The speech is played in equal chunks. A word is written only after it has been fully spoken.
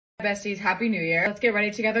Besties, happy new year. Let's get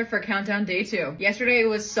ready together for countdown day 2. Yesterday it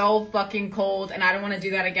was so fucking cold and I don't want to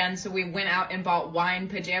do that again, so we went out and bought wine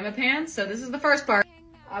pajama pants. So this is the first part.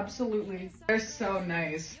 Absolutely. They're so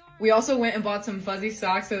nice. We also went and bought some fuzzy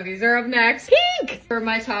socks, so these are up next. Pink! For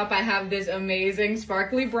my top, I have this amazing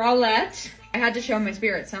sparkly bralette. I had to show my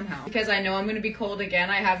spirit somehow. Because I know I'm gonna be cold again,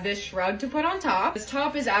 I have this shrug to put on top. This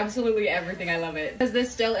top is absolutely everything, I love it. Because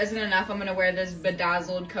this still isn't enough, I'm gonna wear this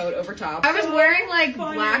bedazzled coat over top. I was wearing like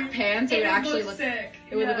black pants, it would actually look sick.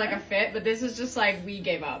 It would look like a fit, but this is just like, we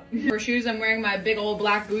gave up. For shoes, I'm wearing my big old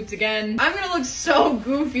black boots again. I'm gonna look so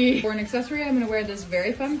goofy. For an accessory, I'm gonna wear this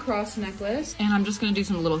very fun cross necklace. And I'm just gonna do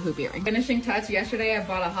some little hoop earrings. Finishing touch, yesterday I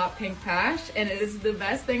bought a hot pink patch, and it is the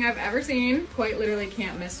best thing I've ever seen. Quite literally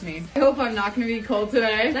can't miss me. I hope I'm not gonna be cold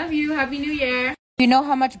today. Love you, happy new year. Do you know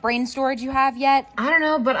how much brain storage you have yet? I don't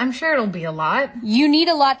know, but I'm sure it'll be a lot. You need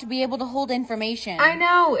a lot to be able to hold information. I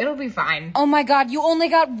know, it'll be fine. Oh my god, you only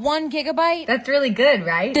got 1 gigabyte? That's really good,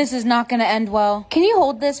 right? This is not gonna end well. Can you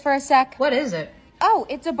hold this for a sec? What is it? Oh,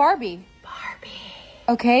 it's a Barbie. Barbie.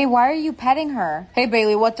 Okay, why are you petting her? Hey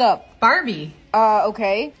Bailey, what's up? Barbie.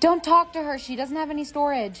 Okay. Don't talk to her, she doesn't have any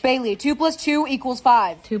storage. Bailey, 2 plus 2 equals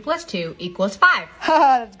 5. 2 plus 2 equals 5.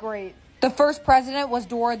 Haha, that's great. The first president was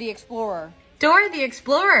Dora the Explorer. Dora the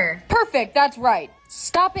Explorer. Perfect, that's right.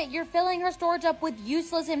 Stop it, you're filling her storage up with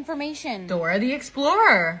useless information. Dora the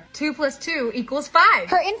Explorer. 2 plus 2 equals 5.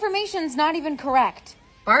 Her information's not even correct.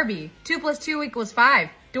 Barbie. 2 plus 2 equals 5.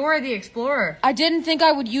 Dora the Explorer. I didn't think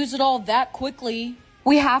I would use it all that quickly.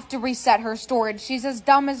 We have to reset her storage. She's as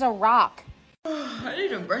dumb as a rock. I need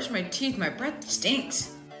to brush my teeth. My breath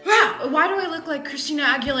stinks. Wow, why do I look like Christina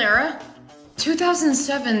Aguilera?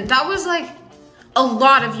 2007, that was like a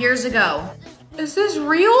lot of years ago. Is this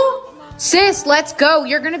real? Sis, let's go.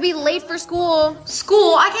 You're gonna be late for school.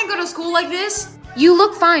 School? I can't go to school like this. You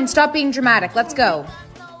look fine. Stop being dramatic. Let's go.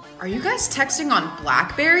 Are you guys texting on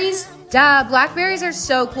Blackberries? Duh, Blackberries are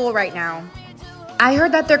so cool right now. I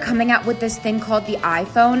heard that they're coming out with this thing called the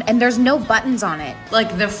iPhone, and there's no buttons on it.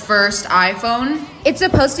 Like the first iPhone? It's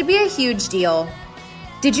supposed to be a huge deal.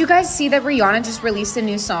 Did you guys see that Rihanna just released a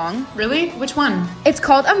new song? Really? Which one? It's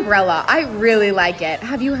called Umbrella. I really like it.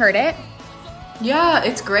 Have you heard it? Yeah,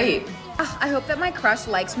 it's great. I hope that my crush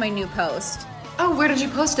likes my new post. Oh, where did you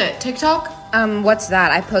post it? TikTok? What's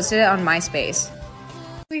that? I posted it on MySpace.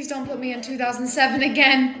 Please don't put me in 2007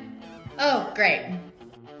 again. Oh, great.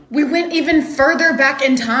 We went even further back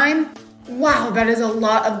in time? Wow, that is a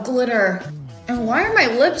lot of glitter. And why are my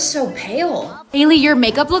lips so pale? Haley, your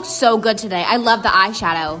makeup looks so good today. I love the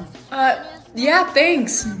eyeshadow. Yeah,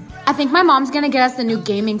 thanks. I think my mom's gonna get us the new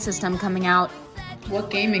gaming system coming out. What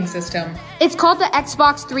gaming system? It's called the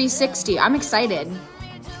Xbox 360. I'm excited.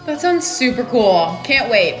 That sounds super cool. Can't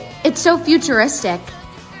wait. It's so futuristic.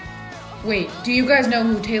 Wait, do you guys know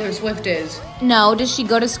who Taylor Swift is? No, does she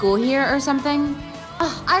go to school here or something?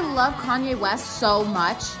 Oh, I love Kanye West so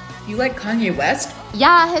much. You like Kanye West?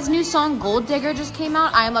 Yeah, his new song Gold Digger just came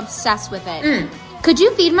out. I am obsessed with it. Could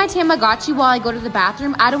you feed my Tamagotchi while I go to the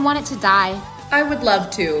bathroom? I don't want it to die. I would love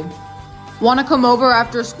to. Wanna come over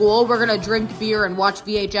after school? We're gonna drink beer and watch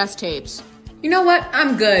VHS tapes. You know what?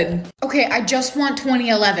 I'm good. Okay, I just want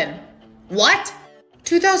 2011. What?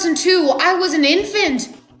 2002, I was an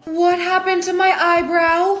infant. What happened to my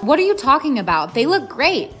eyebrow? What are you talking about? They look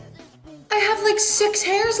great. I have like 6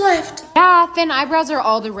 hairs left. Yeah, thin eyebrows are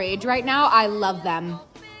all the rage right now. I love them.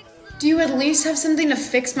 Do you at least have something to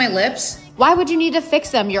fix my lips? Why would you need to fix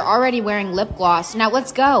them? You're already wearing lip gloss. Now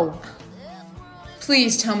let's go.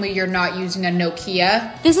 Please tell me you're not using a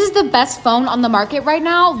Nokia. This is the best phone on the market right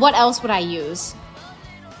now. What else would I use?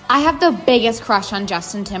 I have the biggest crush on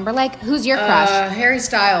Justin Timberlake. Who's your crush? Harry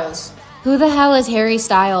Styles. Who the hell is Harry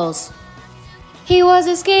Styles? He was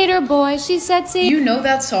a skater boy, she said, see. You know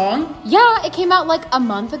that song? Yeah, it came out like a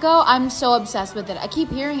month ago. I'm so obsessed with it. I keep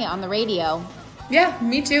hearing it on the radio. Yeah,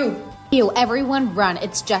 me too. Ew, everyone run.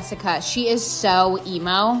 It's Jessica. She is so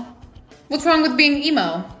emo. What's wrong with being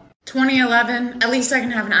emo? 2011, at least I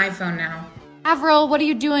can have an iPhone now. Avril, what are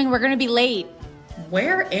you doing? We're gonna be late.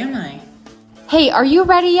 Where am I? Hey, are you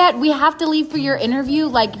ready yet? We have to leave for your interview,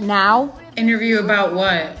 like now. Interview about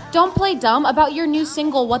what? Don't play dumb about your new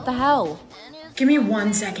single, What the Hell. Give me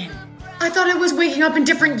 1 second. I thought I was waking up in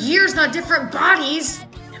different years, not different bodies.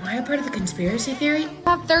 Am I a part of the conspiracy theory? You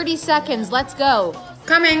have 30 seconds, let's go.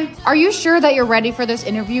 Coming. Are you sure that you're ready for this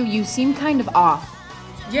interview? You seem kind of off.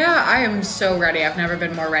 Yeah, I am so ready. I've never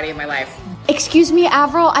been more ready in my life. Excuse me,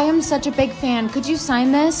 Avril, I am such a big fan. Could you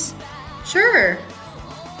sign this? Sure.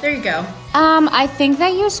 There you go. I think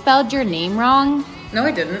that you spelled your name wrong. No,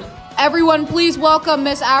 I didn't. Everyone, please welcome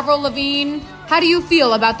Miss Avril Lavigne. How do you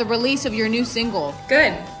feel about the release of your new single?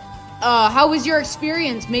 Good. How was your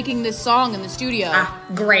experience making this song in the studio?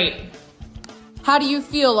 Great. How do you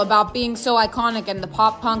feel about being so iconic in the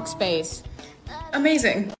pop punk space?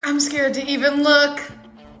 Amazing. I'm scared to even look.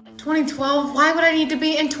 2012? Why would I need to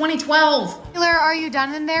be in 2012? Taylor, are you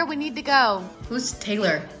done in there? We need to go. Who's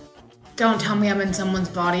Taylor? Don't tell me I'm in someone's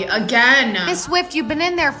body again. Miss Swift, you've been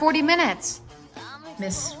in there 40 minutes.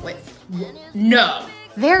 Miss Swift. No.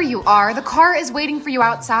 There you are. The car is waiting for you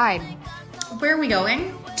outside. Where are we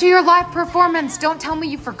going? To your live performance. Don't tell me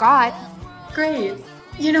you forgot. Great.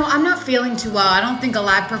 You know, I'm not feeling too well. I don't think a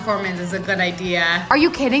live performance is a good idea. Are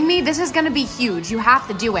you kidding me? This is gonna be huge. You have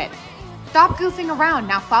to do it. Stop goofing around.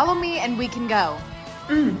 Now follow me and we can go.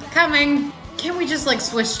 Coming. Can't we just like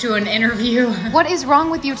switch to an interview? What is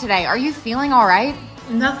wrong with you today? Are you feeling all right?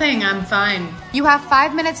 Nothing, I'm fine. You have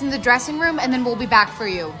 5 minutes in the dressing room and then we'll be back for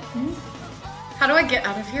you. How do I get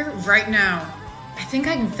out of here? Right now. I think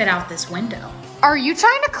I can fit out this window. Are you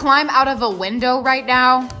trying to climb out of a window right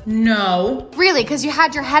now? No. Really, because you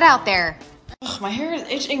had your head out there. Ugh, my hair is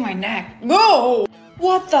itching my neck. Whoa!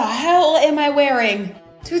 What the hell am I wearing?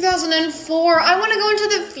 2004, I want to go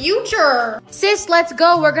into the future. Sis, let's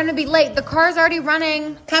go. We're gonna be late. The car's already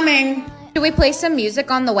running. Coming. Should we play some music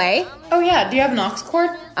on the way? Oh yeah, do you have an aux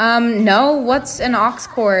cord? No. What's an aux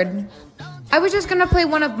cord? I was just gonna play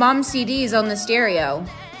one of Mom's CDs on the stereo.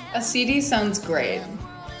 A CD sounds great.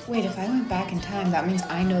 Wait, if I went back in time, that means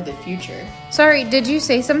I know the future. Sorry, did you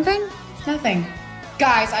say something? Nothing.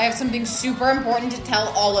 Guys, I have something super important to tell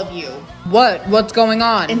all of you. What? What's going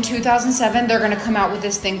on? In 2007, they're gonna come out with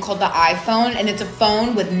this thing called the iPhone, and it's a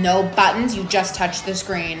phone with no buttons, you just touch the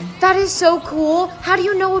screen. That is so cool. How do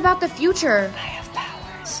you know about the future? I have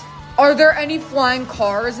powers. Are there any flying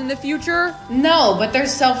cars in the future? No, but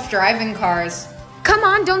there's self-driving cars. Come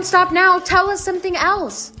on, don't stop now. Tell us something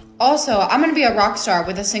else. Also, I'm gonna be a rock star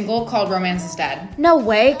with a single called Romance is Dead. No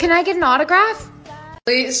way. Can I get an autograph?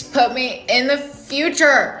 Please put me in the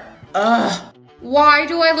future. Ugh. Why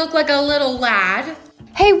do I look like a little lad?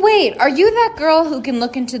 Hey, wait. Are you that girl who can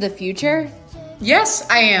look into the future? Yes,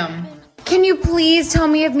 I am. Can you please tell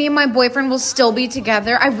me if me and my boyfriend will still be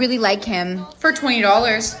together? I really like him. For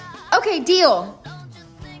 $20. Okay, deal.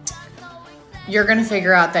 You're gonna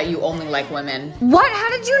figure out that you only like women. What? How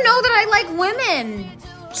did you know that I like women?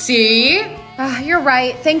 See? You're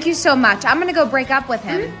right. Thank you so much. I'm gonna go break up with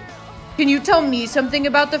him. Can you tell me something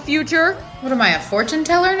about the future? What am I, a fortune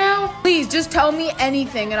teller now? Please, just tell me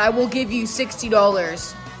anything and I will give you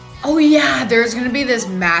 $60. Oh yeah, there's gonna be this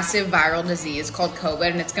massive viral disease called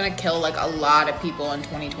COVID, and it's gonna kill like a lot of people in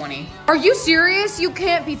 2020. Are you serious? You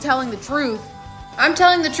can't be telling the truth. I'm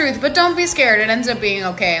telling the truth, but don't be scared. It ends up being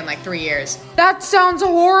okay in like 3 years. That sounds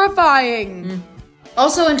horrifying.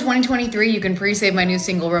 Also in 2023, you can pre-save my new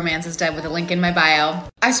single Romance is Dead with a link in my bio.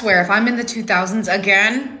 I swear, if I'm in the 2000s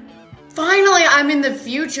again, finally I'm in the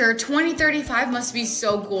future. 2035 must be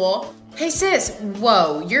so cool. Hey sis,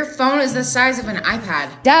 whoa, your phone is the size of an iPad.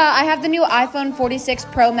 Duh, I have the new iPhone 46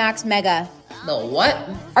 Pro Max Mega. The what?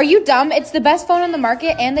 Are you dumb? It's the best phone on the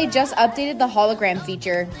market and they just updated the hologram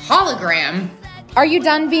feature. Hologram? Are you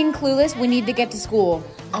done being clueless? We need to get to school.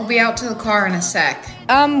 I'll be out to the car in a sec.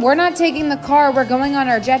 We're not taking the car. We're going on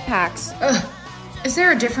our jetpacks. Ugh. Is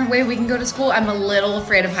there a different way we can go to school? I'm a little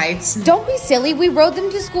afraid of heights. Don't be silly. We rode them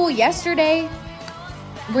to school yesterday.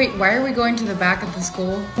 Wait, why are we going to the back of the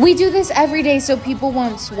school? We do this every day so people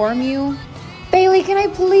won't swarm you. Bailey, can I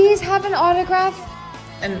please have an autograph?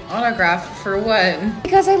 An autograph for what?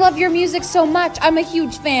 Because I love your music so much. I'm a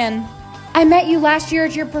huge fan. I met you last year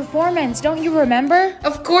at your performance. Don't you remember?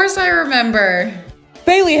 Of course I remember.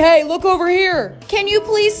 Bailey, hey, look over here. Can you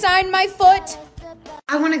please sign my foot?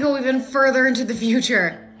 I want to go even further into the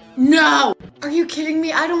future. No! Are you kidding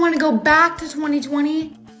me? I don't want to go back to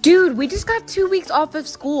 2020. Dude, we just got 2 weeks off of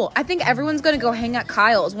school. I think everyone's gonna go hang at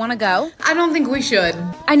Kyle's. Wanna go? I don't think we should.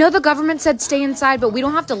 I know the government said stay inside, but we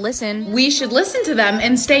don't have to listen. We should listen to them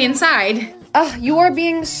and stay inside. Ugh, you are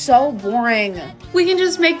being so boring. We can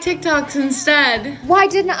just make TikToks instead. Why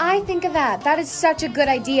didn't I think of that? That is such a good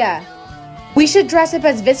idea. We should dress up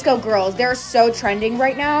as Visco girls. They're so trending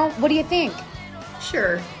right now. What do you think?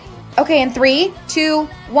 Sure. Okay, in 3, 2,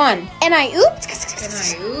 1. And I ooped. Can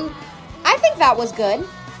I oop? I think that was good.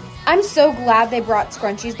 I'm so glad they brought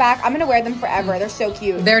scrunchies back. I'm gonna wear them forever. They're so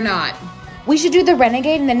cute. They're not. We should do the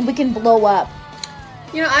Renegade and then we can blow up.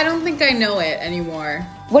 You know, I don't think I know it anymore.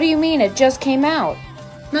 What do you mean? It just came out.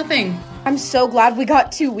 Nothing. I'm so glad we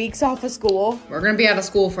got 2 weeks off of school. We're gonna be out of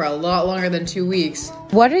school for a lot longer than 2 weeks.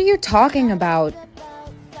 What are you talking about?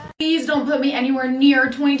 Please don't put me anywhere near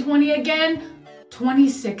 2020 again.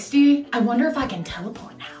 2060? I wonder if I can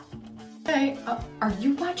teleport now. Hey, are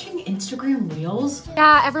you watching Instagram Reels?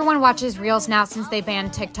 Yeah, everyone watches Reels now since they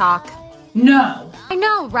banned TikTok. No. I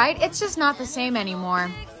know, right? It's just not the same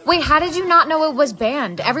anymore. Wait, how did you not know it was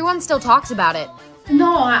banned? Everyone still talks about it.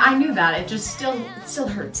 No, I knew that. It still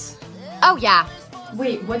hurts. Oh, yeah.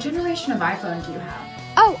 Wait, what generation of iPhone do you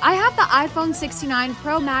have? Oh, I have the iPhone 69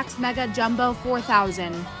 Pro Max Mega Jumbo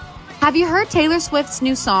 4000. Have you heard Taylor Swift's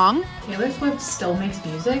new song? Taylor Swift still makes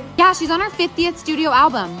music? Yeah, she's on her 50th studio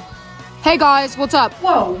album. Hey guys, what's up?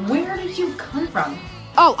 Whoa, where did you come from?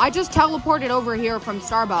 Oh, I just teleported over here from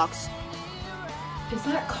Starbucks. Is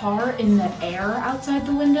that car in the air outside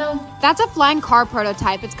the window? That's a flying car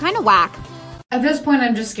prototype. It's kind of whack. At this point,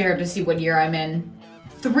 I'm just scared to see what year I'm in.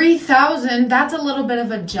 3,000? That's a little bit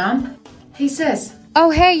of a jump. Hey sis.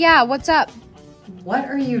 Oh, hey, yeah, what's up? What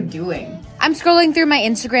are you doing? I'm scrolling through my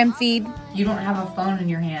Instagram feed. You don't have a phone in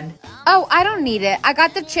your hand. Oh, I don't need it. I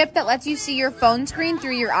got the chip that lets you see your phone screen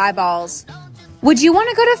through your eyeballs. Would you want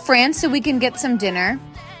to go to France so we can get some dinner?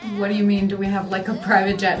 What do you mean? Do we have like a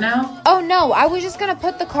private jet now? Oh, no, I was just gonna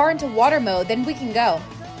put the car into water mode, then we can go.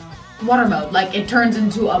 Water mode, like it turns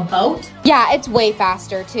into a boat? Yeah, it's way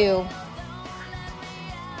faster, too.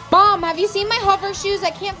 Mom, have you seen my hover shoes?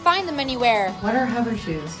 I can't find them anywhere. What are hover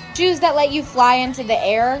shoes? Shoes that let you fly into the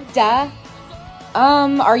air, duh.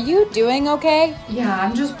 Are you doing okay? Yeah,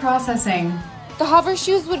 I'm just processing. The hover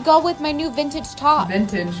shoes would go with my new vintage top.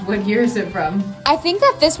 Vintage? What year is it from? I think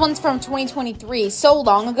that this one's from 2023, so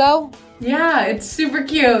long ago. Yeah, it's super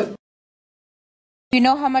cute. You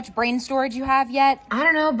know how much brain storage you have yet? I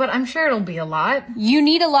don't know, but I'm sure it'll be a lot. You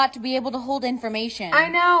need a lot to be able to hold information. I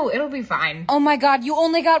know, it'll be fine. Oh my god, you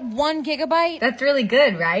only got 1 gigabyte? That's really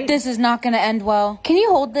good, right? This is not gonna end well. Can you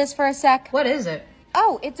hold this for a sec? What is it?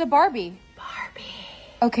 Oh, it's a Barbie. Barbie.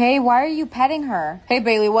 Okay, why are you petting her? Hey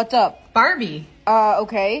Bailey, what's up? Barbie.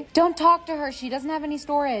 Okay. Don't talk to her, she doesn't have any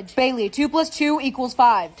storage. Bailey, 2 plus 2 equals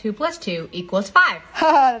 5. 2 plus 2 equals 5.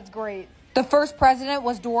 Haha, that's great. The first president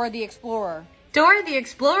was Dora the Explorer. Dora the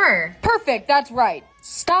Explorer. Perfect, that's right.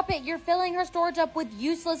 Stop it, you're filling her storage up with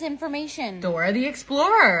useless information. Dora the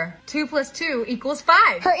Explorer. 2 plus 2 equals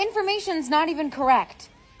 5. Her information's not even correct.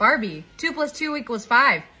 Barbie. 2 plus 2 equals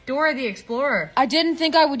 5. Dora the Explorer. I didn't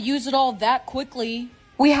think I would use it all that quickly.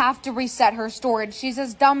 We have to reset her storage. She's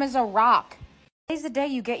as dumb as a rock. Today's the day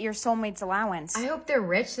you get your soulmate's allowance. I hope they're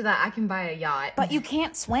rich so that I can buy a yacht. But you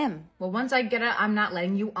can't swim. Well, once I get it, I'm not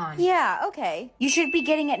letting you on. Yeah, okay. You should be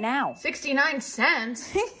getting it now. 69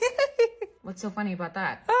 cents? What's so funny about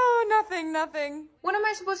that? Oh, nothing. What am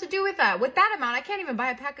I supposed to do with that? With that amount, I can't even buy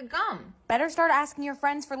a pack of gum. Better start asking your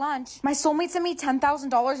friends for lunch. My soulmate sent me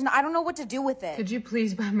 $10,000 and I don't know what to do with it. Could you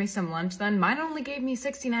please buy me some lunch then? Mine only gave me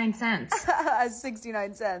 69 cents.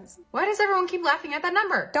 69 cents. Why does everyone keep laughing at that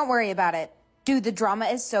number? Don't worry about it. Dude, the drama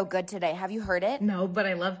is so good today. Have you heard it? No, but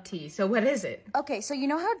I love tea. So what is it? Okay, so you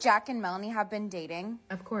know how Jack and Melanie have been dating?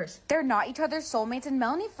 Of course. They're not each other's soulmates, and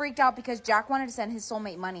Melanie freaked out because Jack wanted to send his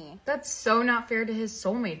soulmate money. That's so not fair to his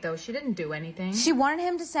soulmate, though. She didn't do anything. She wanted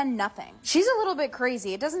him to send nothing. She's a little bit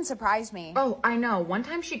crazy. It doesn't surprise me. Oh, I know. One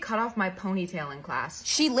time she cut off my ponytail in class.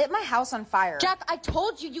 She lit my house on fire. Jack, I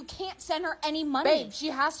told you, you can't send her any money. Babe, she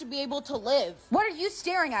has to be able to live. What are you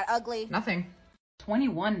staring at, ugly? Nothing.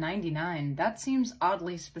 $21.99. That seems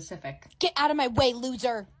oddly specific. Get out of my way,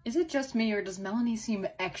 loser. Is it just me, or does Melanie seem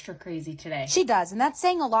extra crazy today? She does, and that's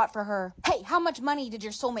saying a lot for her. Hey, how much money did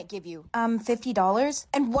your soulmate give you? $50?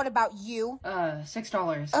 And what about you?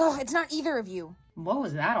 $6. Ugh, it's not either of you. What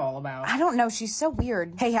was that all about? I don't know, she's so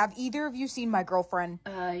weird. Hey, have either of you seen my girlfriend?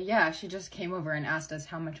 Yeah, she just came over and asked us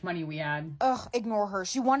how much money we had. Ugh, ignore her.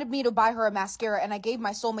 She wanted me to buy her a mascara, and I gave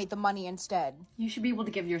my soulmate the money instead. You should be able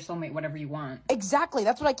to give your soulmate whatever you want. Exactly,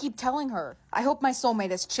 that's what I keep telling her. I hope my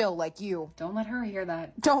soulmate is chill like you. Don't let her hear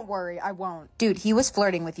that. Don't worry, I won't. Dude, he was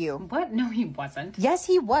flirting with you. What? No, he wasn't. Yes,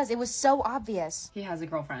 he was. It was so obvious. He has a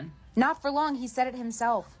girlfriend. Not for long, he said it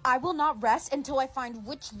himself. I will not rest until I find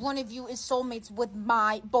which one of you is soulmates with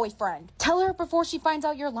my boyfriend. Tell her before she finds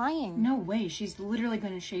out you're lying. No way, she's literally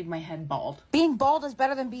gonna shave my head bald. Being bald is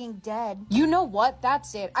better than being dead. You know what?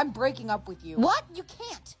 That's it. I'm breaking up with you. What? You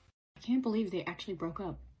can't. I can't believe they actually broke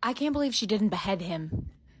up. I can't believe she didn't behead him.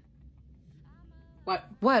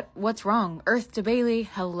 What? What's wrong? Earth to Bailey,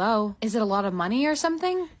 hello. Is it a lot of money or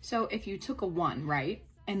something? So if you took a 1, right?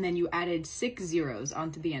 And then you added 6 zeros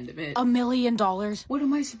onto the end of it. $1 million? What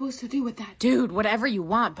am I supposed to do with that? Dude, whatever you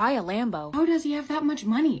want. Buy a Lambo. How does he have that much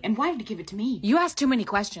money? And why did he give it to me? You asked too many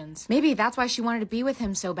questions. Maybe that's why she wanted to be with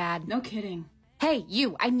him so bad. No kidding. Hey,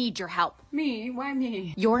 you, I need your help. Me? Why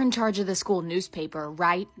me? You're in charge of the school newspaper,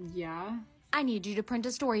 right? Yeah. I need you to print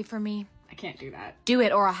a story for me. I can't do that. Do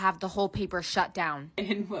it or I'll have the whole paper shut down.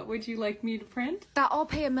 And what would you like me to print? That I'll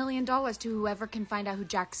pay $1 million to whoever can find out who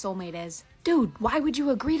Jack's soulmate is. Dude, why would you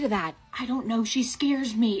agree to that? I don't know. She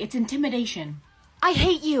scares me. It's intimidation. I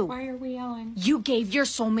hate you. Why are we yelling? You gave your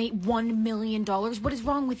soulmate $1 million. What is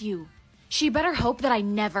wrong with you? She better hope that I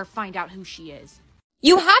never find out who she is.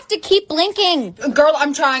 You have to keep blinking. Girl,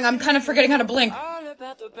 I'm trying. I'm kind of forgetting how to blink.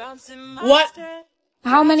 What?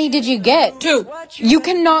 How many did you get? 2. You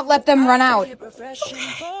cannot let them run out.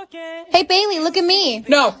 Hey, Bailey, look at me.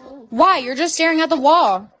 No. Why? You're just staring at the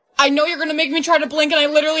wall. I know you're gonna make me try to blink and I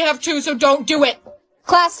literally have 2, so don't do it.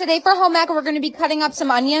 Class, today for home ec, we're going to be cutting up some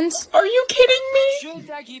onions. Are you kidding me?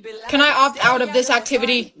 Can I opt out of this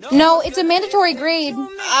activity? No, it's a mandatory grade.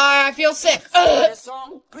 I feel sick. Ugh.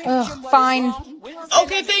 Ugh, fine.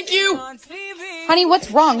 Okay, thank you. Honey, what's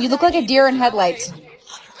wrong? You look like a deer in headlights.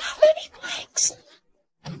 How many blinks?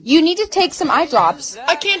 You need to take some eye drops.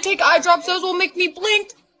 I can't take eye drops. Those will make me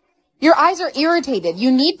blink. Your eyes are irritated.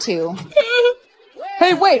 You need to.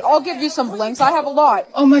 Hey, wait, I'll give you some blinks. I have a lot.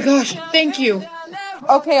 Oh my gosh, thank you.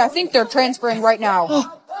 Okay, I think they're transferring right now.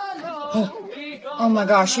 Oh my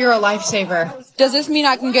gosh, you're a lifesaver. Does this mean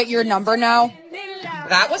I can get your number now?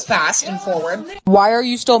 That was fast and forward. Why are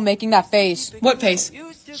you still making that face? What face?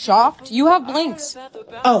 Shocked? You have blinks.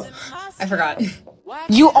 Oh, I forgot.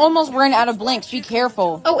 You almost ran out of blinks. Be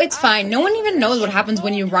careful. Oh, it's fine. No one even knows what happens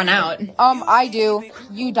when you run out. I do.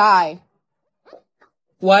 You die.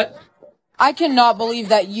 What? I cannot believe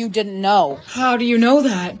that you didn't know. How do you know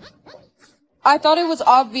that? I thought it was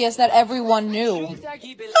obvious that everyone knew.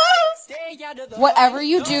 Whatever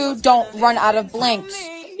you do, don't run out of blinks.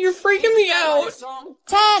 You're freaking me out.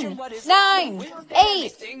 10, 9,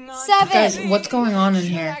 8, 7. Guys, what's going on in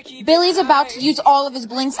here? Billy's about to use all of his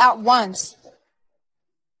blinks at once.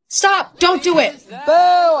 Stop! Don't do it!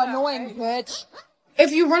 Boo! Annoying bitch.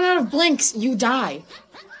 If you run out of blinks, you die.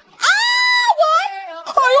 What?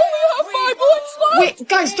 I only have 5 blinks left! Wait,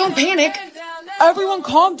 guys, don't panic. Everyone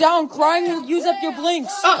calm down. Crying will use up your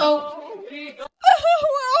blinks. Uh-oh. We're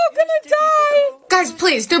all gonna die! Guys,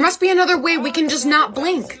 please, there must be another way we can just not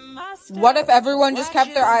blink. What if everyone just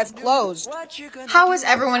kept their eyes closed? How is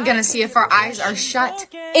everyone gonna see if our eyes are shut?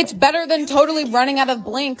 It's better than totally running out of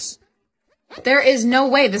blinks. There is no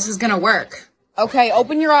way this is gonna work. Okay,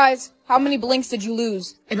 open your eyes. How many blinks did you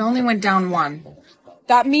lose? It only went down 1.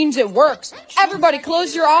 That means it works. Everybody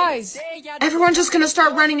close your eyes. Everyone's just gonna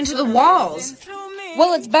start running into the walls.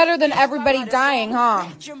 Well, it's better than everybody dying, huh?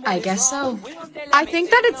 I guess so. I think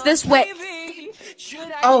that it's this way.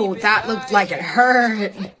 Oh, that looked like it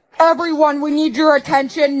hurt. Everyone, we need your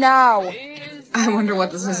attention now. I wonder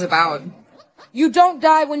what this is about. You don't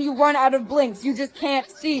die when you run out of blinks. You just can't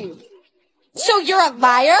see. So you're a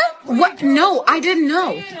liar? What? No, I didn't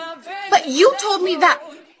know. But you told me that.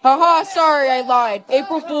 Haha, sorry, I lied.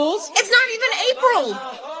 April Fools? It's not even April.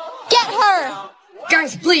 Get her!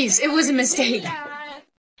 Guys, please, it was a mistake.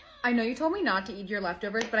 I know you told me not to eat your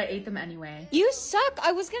leftovers, but I ate them anyway. You suck.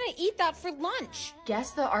 I was gonna eat that for lunch.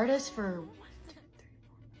 Guess the artist for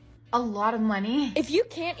a lot of money. If you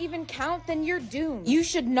can't even count, then you're doomed. You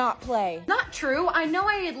should not play. Not true. I know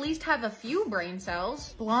I at least have a few brain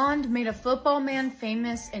cells. Blonde made a football man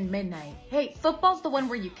famous in midnight. Hey, football's the one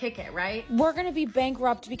where you kick it, right? We're gonna be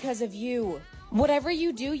bankrupt because of you. Whatever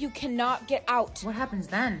you do, you cannot get out. What happens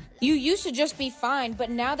then? You used to just be fine, but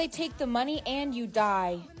now they take the money and you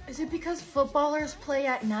die. Is it because footballers play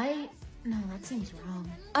at night? No, that seems wrong.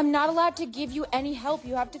 I'm not allowed to give you any help.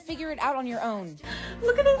 You have to figure it out on your own.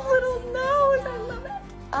 Look at his little nose. I love it.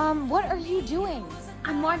 What are you doing?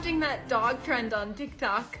 I'm watching that dog trend on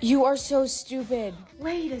TikTok. You are so stupid.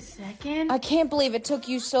 Wait a second. I can't believe it took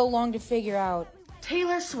you so long to figure out.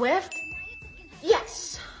 Taylor Swift?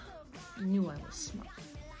 Yes. I knew I was smart.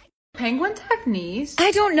 Penguins have knees?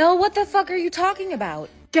 I don't know. What the fuck are you talking about?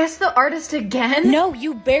 Guess the artist again? No,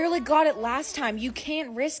 you barely got it last time. You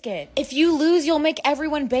can't risk it. If you lose, you'll make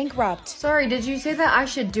everyone bankrupt. Sorry, did you say that I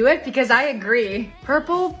should do it? Because I agree.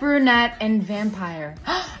 Purple, brunette, and vampire.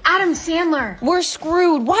 Adam Sandler! We're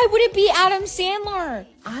screwed. Why would it be Adam Sandler?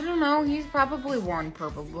 I don't know. He's probably worn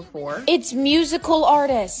purple before. It's musical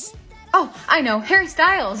artists. Oh, I know. Harry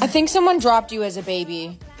Styles. I think someone dropped you as a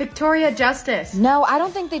baby. Victoria Justice. No, I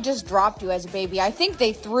don't think they just dropped you as a baby. I think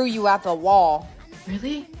they threw you at the wall.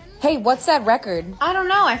 Really? Hey, what's that record? I don't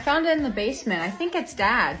know. I found it in the basement. I think it's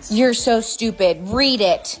Dad's. You're so stupid. Read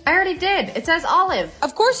it. I already did. It says Olive.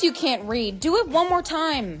 Of course you can't read. Do it one more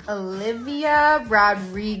time. Olivia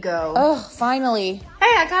Rodrigo. Ugh, finally.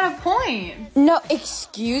 Hey, I got a point. No,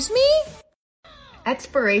 excuse me?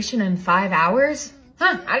 Expiration in 5 hours?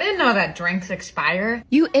 Huh, I didn't know that drinks expire.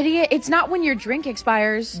 You idiot, it's not when your drink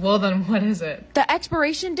expires. Well, then what is it? The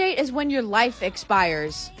expiration date is when your life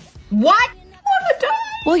expires. What? I wanna die.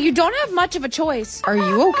 Well, you don't have much of a choice. Are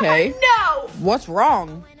you okay? No! What's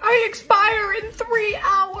wrong? I expire in 3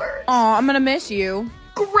 hours. Aw, I'm gonna miss you.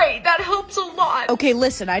 Great, that helps a lot. Okay,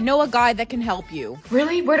 listen, I know a guy that can help you.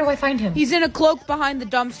 Really? Where do I find him? He's in a cloak behind the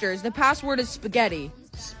dumpsters. The password is spaghetti.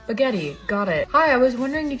 Spaghetti, got it. Hi, I was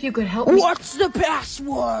wondering if you could help me. What's the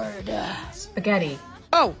password? Spaghetti.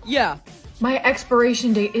 Oh, yeah. My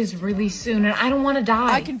expiration date is really soon and I don't want to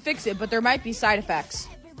die. I can fix it, but there might be side effects.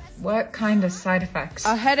 What kind of side effects?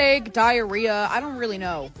 A headache, diarrhea, I don't really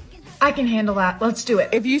know. I can handle that. Let's do it.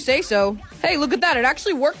 If you say so. Hey, look at that. It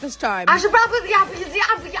actually worked this time. I've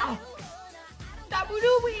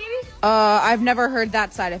never heard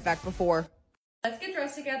that side effect before. Let's get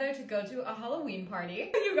dressed together to go to a Halloween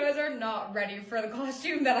party. You guys are not ready for the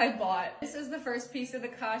costume that I bought. This is the first piece of the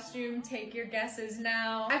costume. Take your guesses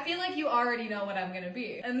now. I feel like you already know what I'm gonna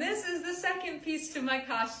be. And this is the second piece to my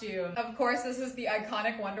costume. Of course, this is the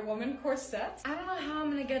iconic Wonder Woman corset. I don't know how I'm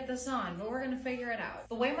gonna get this on, but we're gonna figure it out.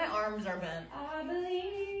 The way my arms are bent. I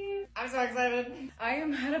believe. I'm so excited. I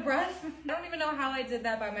am out of breath. I don't even know how I did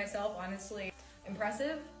that by myself, honestly.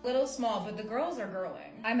 Impressive, little small, but the girls are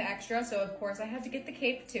girling. I'm extra, so of course I had to get the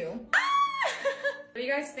cape too. What do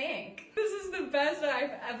you guys think? This is the best I've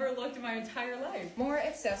ever looked in my entire life. More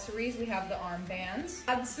accessories, we have the armbands.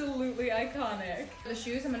 Absolutely iconic. For the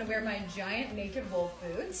shoes, I'm gonna wear my giant naked wolf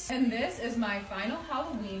boots. And this is my final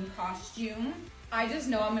Halloween costume. I just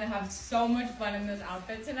know I'm gonna have so much fun in this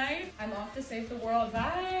outfit tonight. I'm off to save the world,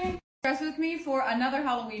 bye! Dress with me for another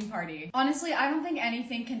Halloween party. Honestly, I don't think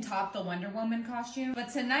anything can top the Wonder Woman costume,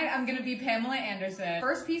 but tonight I'm gonna be Pamela Anderson.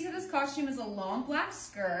 First piece of this costume is a long black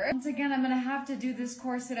skirt. Once again, I'm gonna have to do this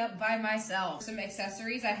corset up by myself. Some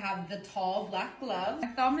accessories, I have the tall black glove. My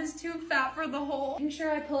thumb is too fat for the hole. Making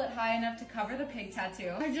sure I pull it high enough to cover the pig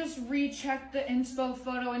tattoo. I just rechecked the inspo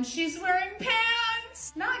photo and she's wearing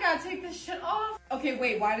pants! Now I gotta take this shit off. Okay,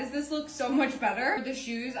 wait, why does this look so much better? For the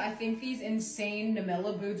shoes, I think these insane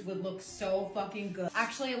Namilla boots would look so fucking good.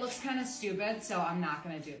 Actually, it looks kind of stupid, so I'm not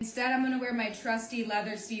gonna do it. Instead, I'm gonna wear my trusty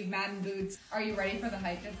leather Steve Madden boots. Are you ready for the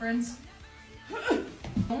height difference? The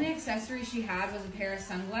only accessory she had was a pair of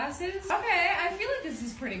sunglasses. Okay, I feel like this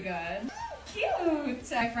is pretty good.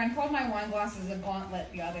 Cute! My friend called my wine glasses a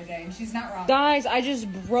gauntlet the other day, and she's not wrong. Guys, I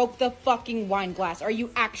just broke the fucking wine glass. Are you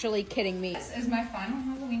actually kidding me? This is my final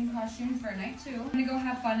Halloween costume for night 2. I'm gonna go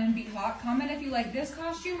have fun and be hot. Comment if you like this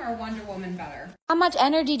costume or Wonder Woman better. How much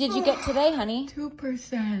energy did you get today, honey?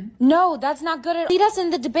 2%. No, that's not good at all. Lead us in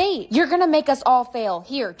the debate. You're gonna make us all fail.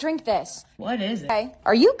 Here, drink this. What is it? Okay,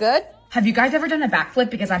 are you good? Have you guys ever done a backflip?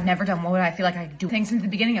 Because I've never done one. I feel like I could do things since the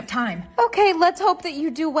beginning of time. Okay, let's hope that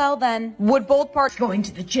you do well then. Would both parts Going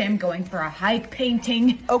to the gym, going for a hike,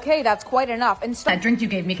 painting. Okay, that's quite enough. And That drink you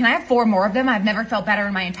gave me, can I have 4 more of them? I've never felt better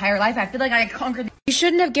in my entire life. I feel like I conquered. You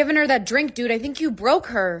shouldn't have given her that drink, dude. I think you broke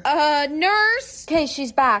her. Nurse? Okay,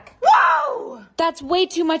 she's back. Whoa! That's way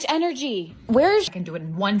too much energy. Where's... I can do it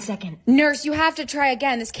in 1 second. Nurse, you have to try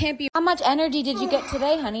again. This can't be... How much energy did you get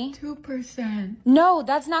today, honey? 2%. No,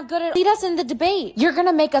 that's not good at all. Lead us in the debate. You're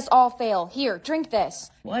gonna make us all fail. Here, drink this.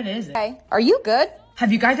 What is it? Okay, are you good?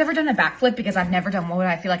 Have you guys ever done a backflip? Because I've never done one.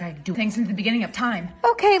 I feel like I could do things since the beginning of time.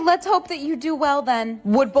 Okay, let's hope that you do well then.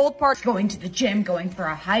 Would both parts... Going to the gym, going for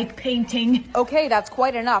a hike, painting. Okay, that's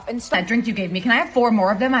quite enough. And That drink you gave me, can I have 4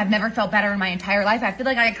 more of them? I've never felt better in my entire life. I feel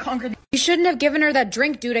like I conquered. You shouldn't have given her that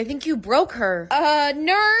drink, dude. I think you broke her.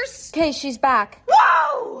 Nurse? Okay, she's back.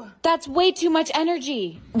 Whoa! That's way too much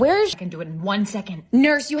energy. Where's... I can do it in 1 second.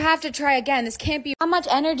 Nurse, you have to try again. This can't be... How much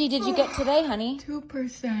energy did you get today, honey?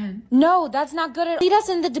 2%. No, that's not good at all. Lead us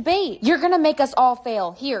in the debate. You're gonna make us all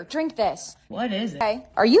fail. Here, drink this. What is it? Okay,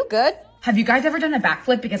 are you good? Have you guys ever done a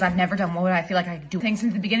backflip? Because I've never done one. I feel like I could do things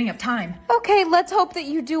since the beginning of time. Okay, let's hope that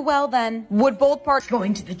you do well then. Would both parts...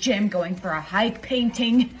 Going to the gym, going for a hike,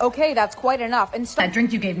 painting. Okay, that's quite enough. And That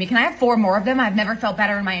drink you gave me, can I have 4 more of them? I've never felt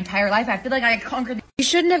better in my entire life. I feel like I conquered. You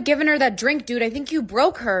shouldn't have given her that drink, dude. I think you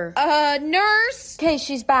broke her. Nurse? Okay,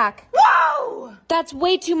 she's back. Whoa! That's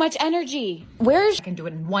way too much energy. Where's... I can do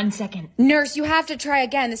it in 1 second. Nurse, you have to try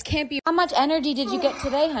again. This can't be... How much energy did you get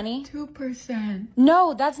today, honey? 2%.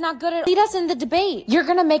 No, that's not good at all. Lead us in the debate. You're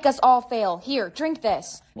gonna make us all fail. Here, drink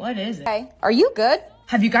this. What is it? Okay, are you good?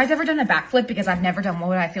 Have you guys ever done a backflip? Because I've never done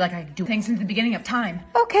one. I feel like I could do things since the beginning of time.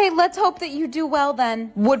 Okay, let's hope that you do well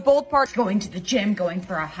then. Would both parts... Going to the gym, going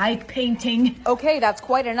for a hike, painting. Okay, that's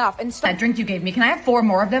quite enough. And That drink you gave me, can I have 4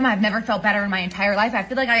 more of them? I've never felt better in my entire life. I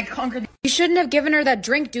feel like I conquered. You shouldn't have given her that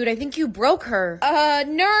drink, dude. I think you broke her.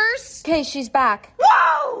 Nurse? Okay, she's back.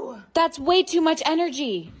 Whoa! That's way too much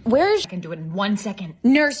energy. Where's... I can do it in 1 second.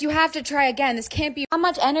 Nurse, you have to try again. This can't be... How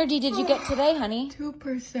much energy did you get today, honey?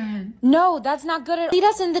 2%. No, that's not good at... Lead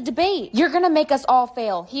us in the debate. You're gonna make us all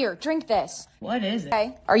fail. Here, drink this. What is it?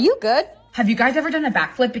 Okay, are you good? Have you guys ever done a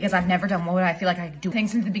backflip? Because I've never done one. I feel like I do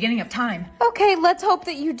things since the beginning of time. Okay, let's hope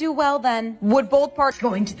that you do well then. Would both parts...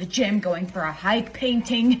 Going to the gym, going for a hike,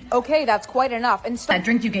 painting. Okay, that's quite enough. And that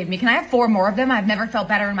drink you gave me, can I have 4 more of them? I've never felt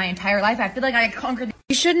better in my entire life. I feel like I conquered...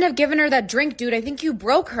 You shouldn't have given her that drink, dude. I think you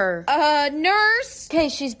broke her. Nurse? Okay,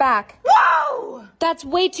 she's back. Whoa! That's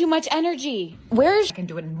way too much energy. Where's... I can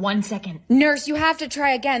do it in 1 second. Nurse, you have to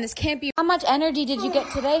try again. This can't be... How much energy did you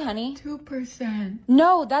get today, honey? 2%.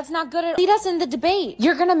 No, that's not good at... Lead us in the debate.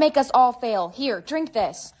 You're gonna make us all fail. Here, drink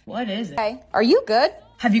this. What is it? Okay, are you good?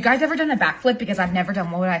 Have you guys ever done a backflip? Because I've never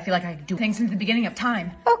done one. I feel like I do things since the beginning of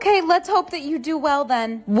time. Okay, let's hope that you do well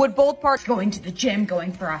then. Would both parts... Going to the gym,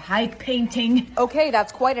 going for a hike, painting. Okay,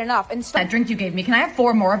 that's quite enough. And that drink you gave me, can I have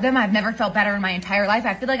 4 more of them? I've never felt better in my entire life.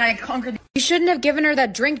 I feel like I conquered... You shouldn't have given her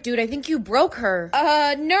that drink, dude. I think you broke her.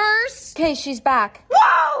 Nurse? Okay, she's back.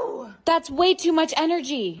 Whoa! That's way too much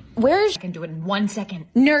energy. Where's... I can do it in 1 second.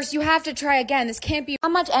 Nurse, you have to try again. This can't be... How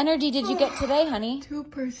much energy did you get today, honey?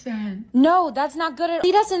 2%. No, that's not good at...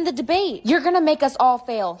 Lead us in the debate. You're gonna make us all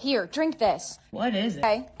fail. Here, drink this. What is it?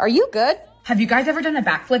 Okay, are you good? Have you guys ever done a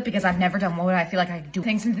backflip? Because I've never done one. I feel like I do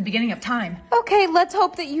things since the beginning of time. Okay, let's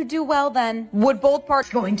hope that you do well then. Would both parts...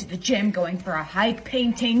 Going to the gym, going for a hike,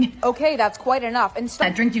 painting. Okay, that's quite enough. And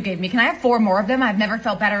that drink you gave me, can I have 4 more of them? I've never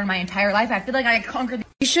felt better in my entire life. I feel like I conquered...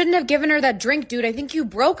 You shouldn't have given her that drink, dude. I think you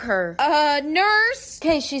broke her. Nurse?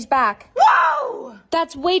 Okay, she's back. Whoa!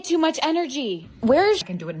 That's way too much energy. Where's... I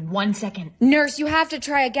can do it in 1 second. Nurse, you have to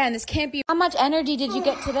try again. This can't be... How much energy did you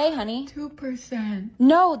get today, honey? 2%.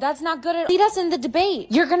 No, that's not good at... Lead us in the debate.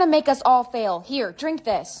 You're gonna make us all fail. Here, drink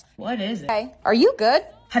this. What is it? Okay, are you good?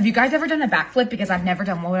 Have you guys ever done a backflip? Because I've never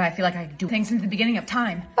done one. I feel like I do things since the beginning of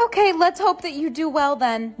time. Okay, let's hope that you do well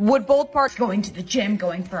then. Would both parts... Going to the gym,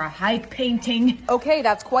 going for a hike, painting. Okay,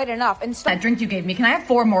 that's quite enough. And that drink you gave me, can I have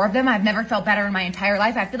 4 more of them? I've never felt better in my entire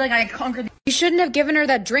life. I feel like I conquered... You shouldn't have given her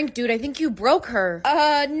that drink, dude. I think you broke her.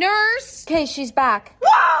 Nurse? Okay, she's back.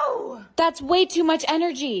 Whoa! That's way too much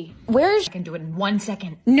energy. Where's... I can do it in 1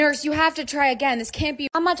 second. Nurse, you have to try again. This can't be...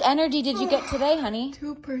 How much energy did you get today, honey?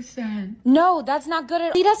 2%. No, that's not good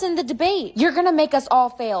at... Lead us in the debate. You're gonna make us all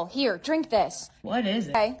fail. Here, drink this. What is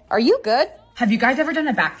it? Okay, are you good? Have you guys ever done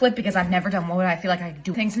a backflip? Because I've never done one. I feel like I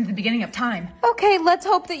do things since the beginning of time. Okay, let's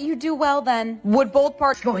hope that you do well then. Would both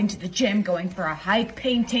parts... Going to the gym, going for a hike,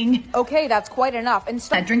 painting. Okay, that's quite enough. And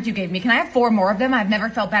that drink you gave me, can I have 4 more of them? I've never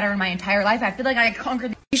felt better in my entire life. I feel like I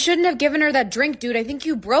conquered... You shouldn't have given her that drink, dude. I think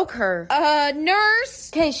you broke her.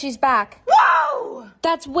 Nurse? Okay, she's back. Whoa!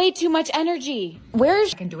 That's way too much energy.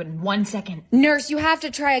 Where's... I can do it in 1 second. Nurse, you have to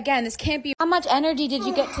try again. This can't be... How much energy did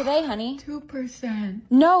you get today, honey? 2%.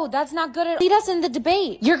 No, that's not good at... Lead us in the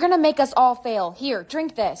debate. You're gonna make us all fail. Here,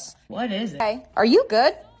 drink this. What is it? Okay, are you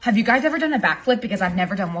good? Have you guys ever done a backflip? Because I've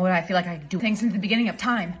never done one. I feel like I do things since the beginning of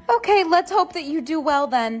time. Okay, let's hope that you do well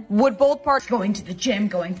then. Would both parts... Going to the gym,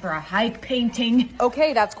 going for a hike, painting.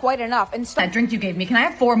 Okay, that's quite enough. And that drink you gave me, can I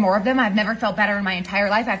have 4 more of them? I've never felt better in my entire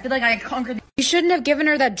life. I feel like I conquered... You shouldn't have given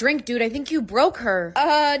her that drink, dude. I think you broke her.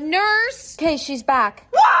 Nurse? Okay, she's back.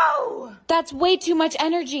 Whoa! That's way too much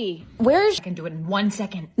energy. Where's... I can do it in 1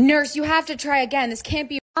 second. Nurse, you have to try again. This can't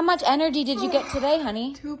be... How much energy did you get today,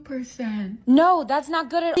 honey? 2%. No, that's not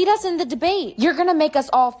good at... Lead us in the debate. You're gonna make us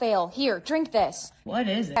all fail. Here, drink this. What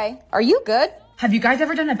is it? Okay, are you good? Have you guys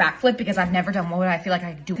ever done a backflip? Because I've never done one. I feel like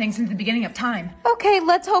I do things since the beginning of time. Okay,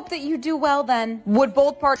 let's hope that you do well then. Would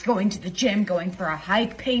both parts... Going to the gym, going for a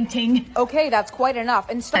hike, painting. Okay, that's quite enough.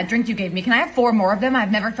 And that drink you gave me, can I have 4 more of them?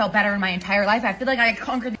 I've never felt better in my entire life. I feel like I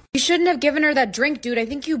conquered... You shouldn't have given her that drink, dude. I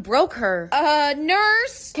think you broke her.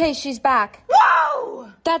 Nurse? Okay, she's back. Whoa!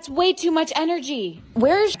 That's way too much energy.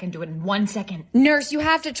 Where's... I can do it in 1 second. Nurse, you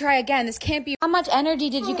have to try again. This can't be... How much energy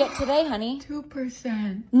did you get today, honey?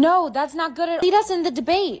 2%. No, that's not good at... Lead us in the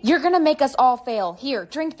debate. You're gonna make us all fail. Here,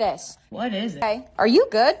 drink this. What is it? Okay, are you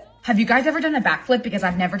good? Have you guys ever done a backflip? Because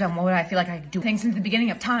I've never done one. I feel like I do things since the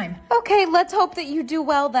beginning of time. Okay, let's hope that you do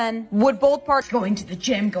well then. Would both parts... Going to the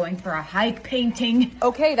gym, going for a hike, painting.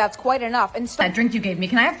 Okay, that's quite enough. And that drink you gave me,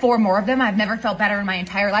 can I have 4 more of them? I've never felt better in my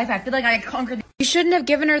entire life. I feel like I conquered... You shouldn't have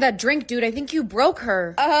given her that drink, dude. I think you broke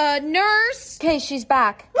her. Nurse? Okay, she's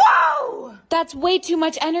back. Whoa! That's way too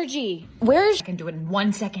much energy. Where's... I can do it in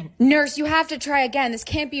 1 second. Nurse, you have to try again. This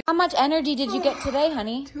can't be... How much energy did you get today,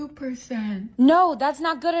 honey? 2%. No, that's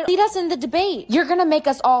not good at... Lead us in the debate. You're gonna make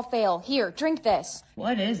us all fail. Here, drink this.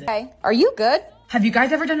 What is it? Okay, are you good? Have you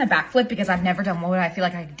guys ever done a backflip? Because I've never done one. I feel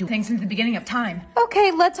like I could do things since the beginning of time.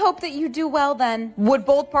 Okay, let's hope that you do well then. Would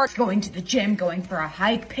both parts... Going to the gym, going for a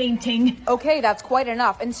hike, painting. Okay, that's quite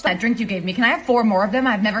enough. And That drink you gave me, can I have 4 more of them?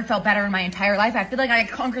 I've never felt better in my entire life. I feel like I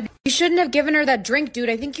conquered... You shouldn't have given her that drink, dude.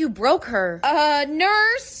 I think you broke her.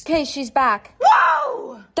 Nurse? Okay, she's back.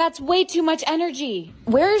 Whoa! That's way too much energy.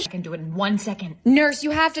 Where's... I can do it in 1 second. Nurse,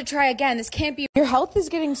 you have to try again. This can't be... Your health is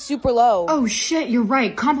getting super low. Oh shit, you're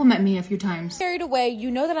right. Compliment me a few times. Carried away. You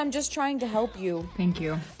know that I'm just trying to help you. Thank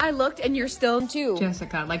you. I looked and you're still too.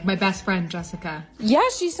 Jessica, like my best friend, Jessica. Yeah,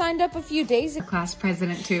 she signed up a few days ago. Class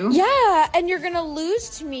president too? Yeah, and you're gonna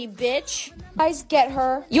lose to me, bitch. Guys, get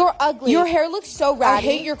her. You're ugly. Your hair looks so ratty.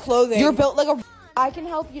 I hate your clothing. You're built like a... I can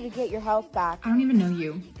help you to get your health back. I don't even know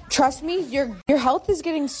you. Trust me, your health is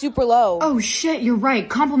getting super low. Oh shit, you're right.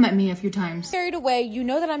 Compliment me a few times. Carried away. You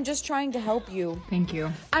know that I'm just trying to help you. Thank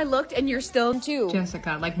you. I looked and you're still too.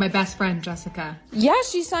 Jessica, like my best friend, Jessica. Yeah,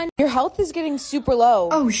 she signed... Your health is getting super low.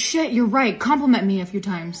 Oh shit, you're right. Compliment me a few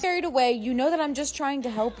times. Carried away. You know that I'm just trying to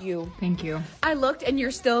help you. Thank you. I looked and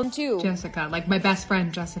you're still too. Jessica, like my best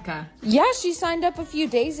friend, Jessica. Yeah, she signed up a few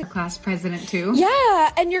days ago. Class president too?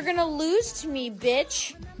 Yeah, and you're gonna lose to me,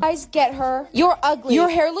 bitch. Guys, get her. You're ugly. Your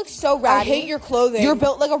hair looks so ratty. I hate your clothing. You're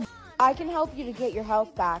built like a... I can help you to get your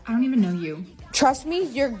health back. I don't even know you. Trust me,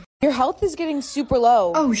 your health is getting super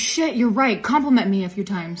low. Oh shit, you're right. Compliment me a few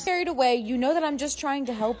times. Carried away. You know that I'm just trying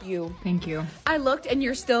to help you. Thank you. I looked and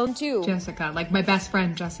you're still too. Jessica, like my best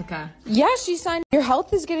friend, Jessica. Yeah, she signed... Your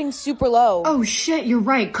health is getting super low. Oh shit, you're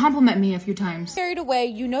right. Compliment me a few times. Carried away.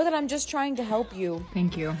 You know that I'm just trying to help you.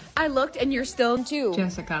 Thank you. I looked and you're still too.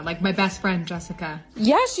 Jessica, like my best friend, Jessica.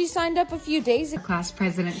 Yeah, she signed up a few days ago. Class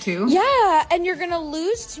president too? Yeah, and you're gonna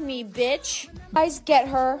lose to me, bitch. Guys, get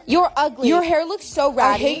her. You're ugly. Your hair looks so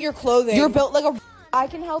ratty. I hate your clothing. You're built like a... I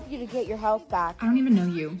can help you to get your health back. I don't even know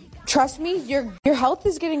you. Trust me, your health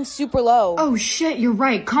is getting super low. Oh shit, you're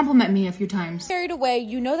right. Compliment me a few times. Carried away.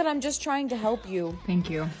 You know that I'm just trying to help you. Thank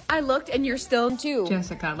you. I looked and you're still too.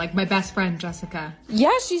 Jessica, like my best friend, Jessica.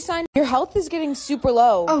 Yeah, she signed... Your health is getting super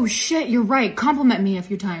low. Oh shit, you're right. Compliment me a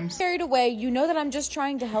few times. Carried away. You know that I'm just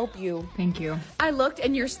trying to help you. Thank you. I looked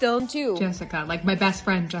and you're still too. Jessica, like my best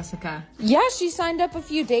friend, Jessica. Yeah, she signed up a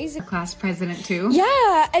few days ago. Class president too?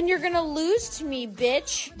 Yeah, and you're gonna lose to me,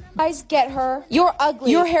 bitch. Guys, get her. You're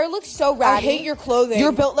ugly. Your hair looks so ratty. I hate your clothing.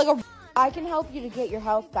 You're built like a... I can help you to get your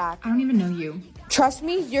health back. I don't even know you. Trust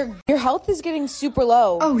me, your health is getting super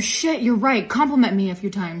low. Oh shit, you're right. Compliment me a few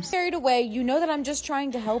times. Carried away. You know that I'm just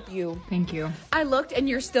trying to help you. Thank you. I looked and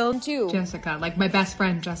you're still too. Jessica, like my best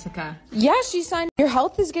friend, Jessica. Yeah, she signed... Your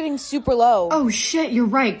health is getting super low. Oh shit, you're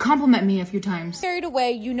right. Compliment me a few times. Carried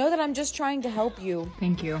away. You know that I'm just trying to help you.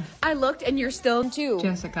 Thank you. I looked and you're still too.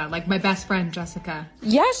 Jessica, like my best friend, Jessica.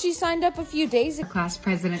 Yeah, she signed up a few days ago. Class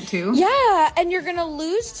president too? Yeah, and you're gonna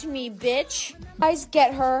lose to me, bitch. Guys,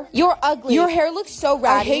 get her. You're ugly. Your hair looks so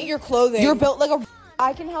ratty. I hate your clothing. You're built like a...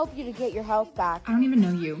 I can help you to get your health back. I don't even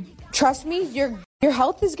know you. Trust me, your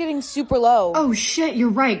health is getting super low. Oh shit, you're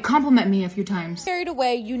right. Compliment me a few times. Carried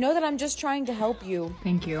away. You know that I'm just trying to help you.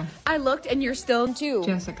 Thank you. I looked and you're still too.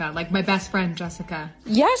 Jessica, like my best friend, Jessica.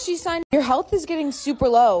 Yeah, she signed... Your health is getting super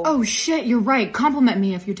low. Oh shit, you're right. Compliment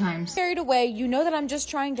me a few times. Carried away. You know that I'm just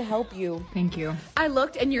trying to help you. Thank you. I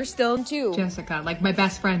looked and you're still too. Jessica, like my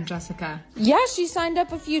best friend, Jessica. Yeah, she signed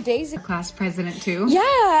up a few days ago. Class president too?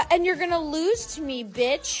 Yeah, and you're gonna lose to me,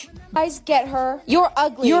 bitch. Guys, get her. You're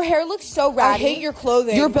ugly. Your hair looks so ratty. I hate your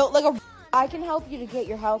clothing. You're built like a... I can help you to get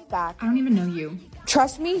your health back. I don't even know you.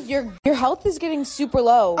 Trust me, your health is getting super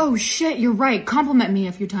low. Oh shit, you're right. Compliment me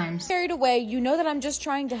a few times. Carried away. You know that I'm just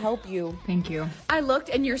trying to help you. Thank you. I looked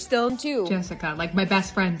and you're still too. Jessica, like my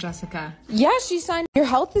best friend, Jessica. Yeah, she signed... Your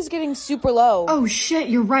health is getting super low. Oh shit,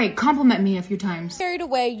 you're right. Compliment me a few times. Carried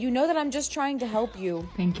away. You know that I'm just trying to help you.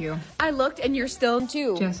 Thank you. I looked and you're still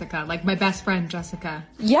too. Jessica, like my best friend, Jessica.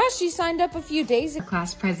 Yeah, she signed up a few days ago.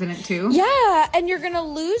 Class president too? Yeah, and you're gonna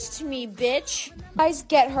lose to me, bitch. Guys,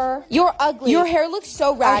 get her. You're ugly. Your hair looks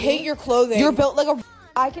so ratty. I hate your clothing. You're built like a...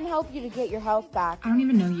 I can help you to get your health back. I don't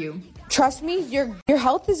even know you. Trust me, your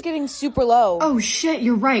health is getting super low. Oh shit,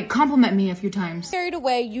 you're right. Compliment me a few times. Carried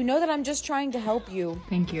away, you know that I'm just trying to help you.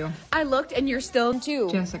 Thank you. I looked and you're still too.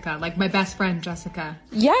 Jessica, like my best friend, Jessica.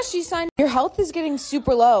 Yeah, she signed. Your health is getting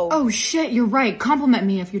super low. Oh shit, you're right. Compliment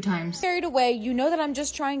me a few times. Carried away, you know that I'm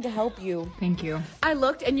just trying to help you. Thank you. I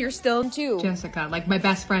looked and you're still too. Jessica, like my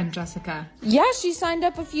best friend, Jessica. Yeah, she signed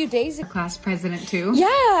up a few days ago. Class president too?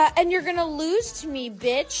 Yeah, and you're gonna lose to me,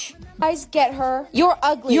 bitch. Guys, get her. You're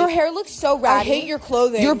ugly. Your hair looks so ratty. I hate your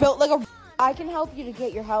clothing. You're built like a... I can help you to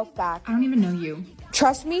get your health back. I don't even know you.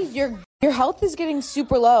 Trust me, your health is getting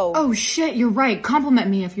super low. Oh shit, you're right. Compliment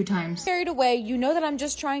me a few times. Carried away, you know that I'm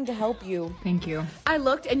just trying to help you. Thank you. I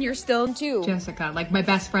looked and you're still too. Jessica, like my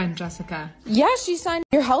best friend, Jessica. Yeah, she signed.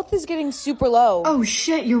 Your health is getting super low. Oh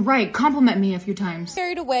shit, you're right. Compliment me a few times.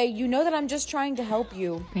 Carried away, you know that I'm just trying to help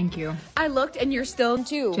you. Thank you. I looked and you're still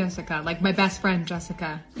too. Jessica, like my best friend,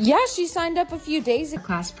 Jessica. Yeah, she signed up a few days ago.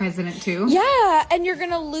 Class president too? Yeah, and you're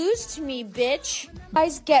gonna lose to me, bitch.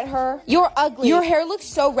 Guys, get her. You're ugly. Your hair looks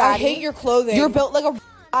so ratty. I hate your clothing. You're built like a...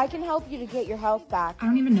 I can help you to get your health back. I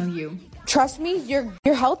don't even know you. Trust me, your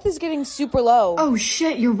health is getting super low. Oh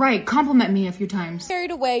shit, you're right. Compliment me a few times.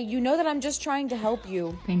 Carried away, you know that I'm just trying to help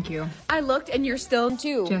you. Thank you. I looked and you're still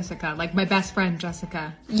too. Jessica, like my best friend,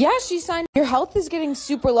 Jessica. Yeah, she signed. Your health is getting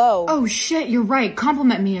super low. Oh shit, you're right.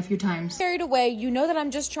 Compliment me a few times. Carried away, you know that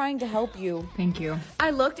I'm just trying to help you. Thank you.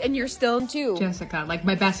 I looked and you're still too. Jessica, like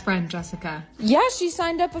my best friend, Jessica. Yeah, she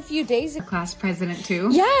signed up a few days ago. Class president too?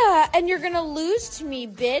 Yeah, and you're gonna lose to me,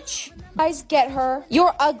 bitch. Guys, get her.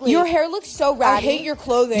 You're ugly. Your hair looks so ratty. I hate your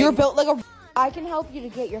clothing. You're built like a... I can help you to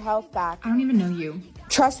get your health back. I don't even know you.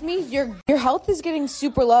 Trust me, your health is getting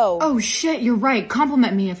super low. Oh shit, you're right.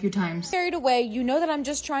 Compliment me a few times. Carried away, you know that I'm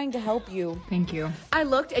just trying to help you. Thank you. I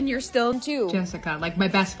looked and you're still too. Jessica, like my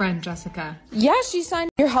best friend, Jessica. Yeah, she signed.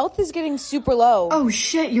 Your health is getting super low. Oh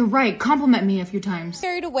shit, you're right. Compliment me a few times.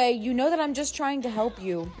 Carried away, you know that I'm just trying to help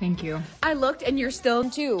you. Thank you. I looked and you're still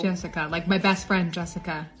too. Jessica, like my best friend,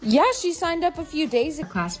 Jessica. Yeah, she signed up a few days ago.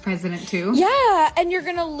 Class president too? Yeah, and you're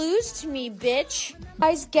gonna lose to me, bitch.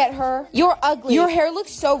 Guys, get her. You're ugly. Your hair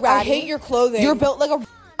looks so ratty. I hate your clothing. You're built like a...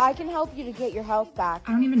 I can help you to get your health back.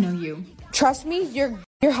 I don't even know you. Trust me, your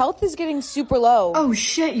health is getting super low. Oh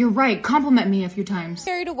shit, you're right. Compliment me a few times.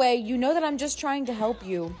 Carried away, you know that I'm just trying to help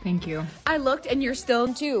you. Thank you. I looked and you're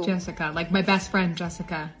still too. Jessica, like my best friend,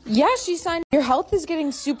 Jessica. Yeah, she signed. Your health is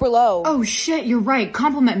getting super low. Oh shit, you're right.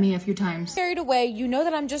 Compliment me a few times. Carried away, you know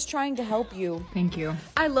that I'm just trying to help you. Thank you.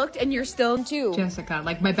 I looked and you're still too. Jessica,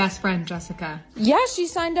 like my best friend, Jessica. Yeah, she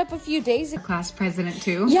signed up a few days ago. Class president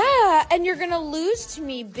too? Yeah, and you're gonna lose to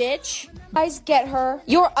me, bitch. Guys, get her.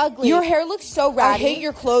 You're ugly. Your hair looks so ratty. I hate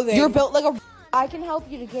your clothing. You're built like a... I can help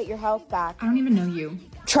you to get your health back. I don't even know you.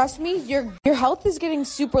 Trust me, your health is getting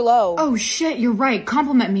super low. Oh shit, you're right.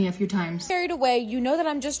 Compliment me a few times. Carried away, you know that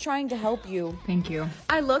I'm just trying to help you. Thank you.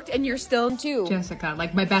 I looked and you're still too. Jessica,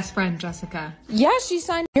 like my best friend, Jessica. Yeah, she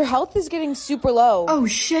signed. Your health is getting super low. Oh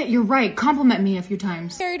shit, you're right. Compliment me a few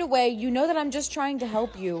times. Carried away, you know that I'm just trying to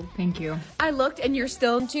help you. Thank you. I looked and you're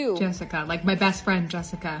still too. Jessica, like my best friend,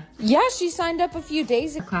 Jessica. Yeah, she signed up a few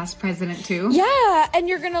days ago. Class president too? Yeah, and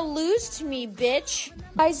you're gonna lose to me, bitch.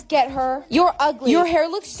 Guys, get her. You're ugly. Your hair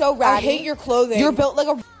looks so ratty. I hate your clothing. You're built like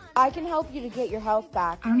a... I can help you to get your health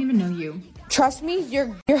back. I don't even know you. Trust me,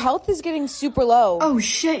 your health is getting super low. Oh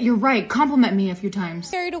shit, you're right. Compliment me a few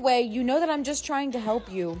times. Carried away, you know that I'm just trying to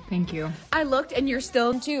help you. Thank you. I looked and you're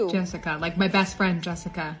still too. Jessica, like my best friend,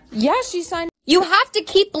 Jessica. Yeah, she signed. You have to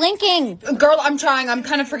keep blinking. Girl, I'm trying. I'm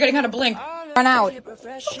kind of forgetting how to blink. Run out.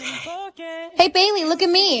 Hey, Bailey, look at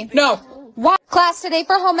me. No. What? Class, today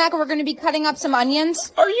for home ec, we're going to be cutting up some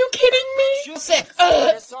onions. Are you kidding me? Sick.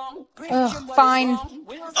 Fine.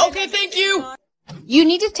 Okay, thank you. You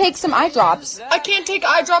need to take some eye drops. I can't take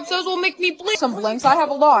eye drops. Those will make me blink. Some blinks? I have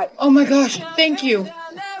a lot. Oh my gosh, thank you.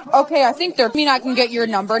 Okay, I think they're... I mean, I can get your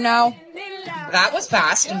number now. That was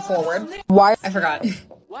fast and forward. Why? I forgot.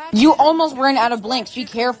 You almost ran out of blinks. Be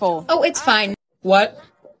careful. Oh, it's fine. What?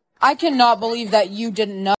 I cannot believe that you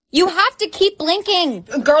didn't know. You have to keep blinking.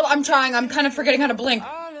 Girl, I'm trying. I'm kind of forgetting how to blink.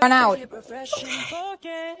 Run out.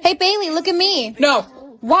 Hey, Bailey, look at me. No.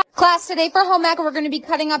 What? Class, today for home ec, we're going to be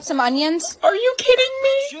cutting up some onions. Are you kidding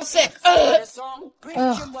me? Sick.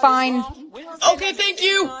 Fine. Okay, thank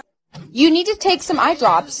you. You need to take some eye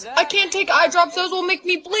drops. I can't take eye drops. Those will make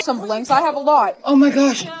me blink. Some blinks? I have a lot. Oh my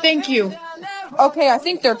gosh, thank you. Okay, I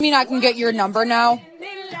think they're... I mean, I can get your number now.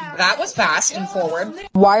 That was fast and forward.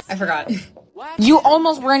 Why? I forgot. You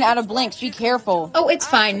almost ran out of blinks. Be careful. Oh, it's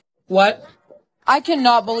fine. What? I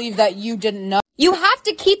cannot believe that you didn't know. You have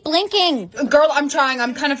to keep blinking. Girl, I'm trying.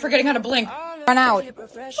 I'm kind of forgetting how to blink. Run out.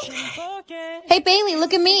 Hey, Bailey,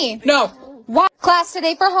 look at me. No. What? Class,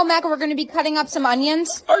 today for home ec, we're going to be cutting up some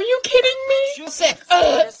onions. Are you kidding me? Sick.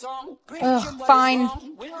 Fine.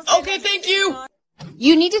 Okay, thank you.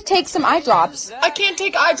 You need to take some eye drops. I can't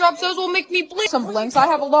take eye drops. Those will make me blink. Some blinks, I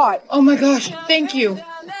have a lot. Oh my gosh, thank you.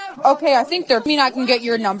 Okay, I think they're... I mean, I can get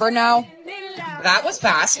your number now. That was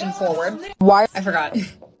fast and forward. Why? I forgot.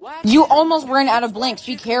 You almost ran out of blinks.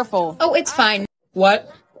 Be careful. Oh, it's fine.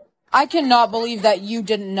 What? I cannot believe that you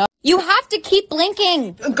didn't know. You have to keep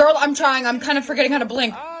blinking. Girl, I'm trying. I'm kind of forgetting how to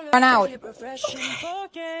blink. Run out.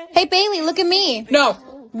 Hey, Bailey, look at me. No.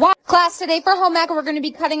 What? Class, today for home ec, we're going to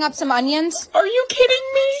be cutting up some onions. Are you kidding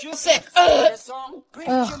me? Sick.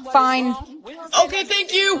 Fine. Okay,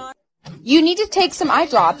 thank you. You need to take some eye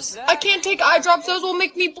drops. I can't take eye drops. Those will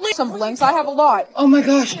make me blink. Some blinks, I have a lot. Oh my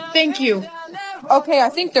gosh, thank you. Okay, I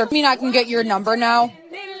think they're... I mean, I can get your number now.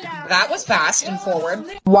 That was fast and forward.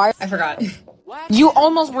 Why? I forgot. You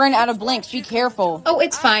almost ran out of blinks. Be careful. Oh,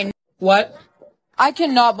 it's fine. What? I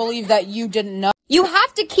cannot believe that you didn't know. You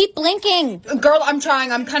have to keep blinking. Girl, I'm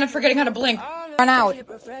trying. I'm kind of forgetting how to blink. Run out.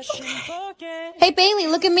 Hey, Bailey,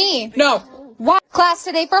 look at me. No. What? Class,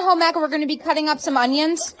 today for home ec, we're going to be cutting up some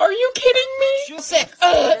onions. Are you kidding me? Sick.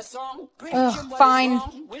 Fine.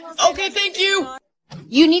 Okay, thank you.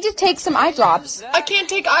 You need to take some eye drops. I can't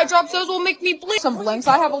take eye drops. Those will make me blink. Some blinks,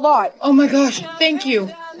 I have a lot. Oh my gosh, thank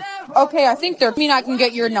you. Okay, I think they're... I mean, I can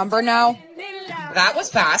get your number now. That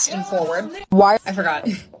was fast and forward. Why? I forgot.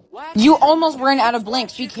 You almost ran out of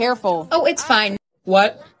blinks. Be careful. Oh, it's fine.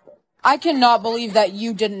 What? I cannot believe that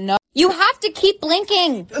you didn't know. You have to keep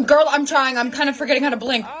blinking. Girl, I'm trying. I'm kind of forgetting how to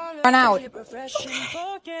blink. Run out.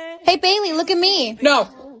 Hey, Bailey, look at me. No.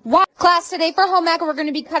 What? Class, today for home ec, we're going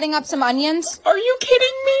to be cutting up some onions. Are you kidding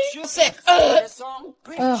me? Sick.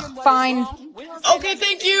 Fine. Okay,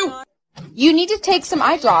 thank you. You need to take some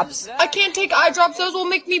eye drops. I can't take eye drops. Those will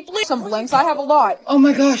make me blink. Some blinks, I have a lot. Oh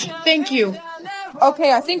my gosh, thank you.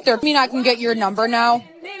 Okay, I think they're... I mean, I can get your number now.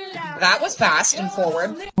 That was fast and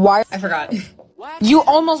forward. Why? I forgot. You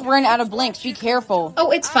almost ran out of blinks. Be careful.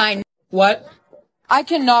 Oh, it's fine. What? I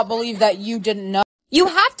cannot believe that you didn't know. You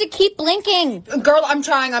have to keep blinking. Girl, I'm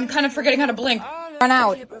trying. I'm kind of forgetting how to blink. Run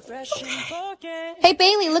out. Hey,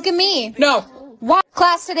 Bailey, look at me. No. What?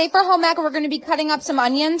 Class, today for home ec, we're going to be cutting up some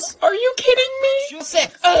onions. Are you kidding me?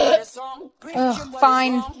 Sick.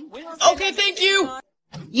 Fine. Okay, thank you.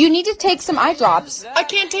 You need to take some eye drops. I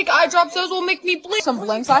can't take eye drops. Those will make me blink. Some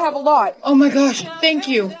blinks, I have a lot. Oh my gosh, thank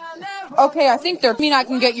you. Okay, I think they're... I mean, I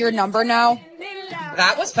can get your number now.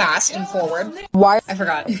 That was fast and forward. Why? I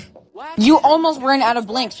forgot. You almost ran out of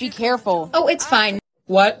blinks. Be careful. Oh, it's fine.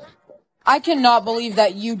 What? I cannot believe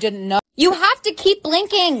that you didn't know. You have to keep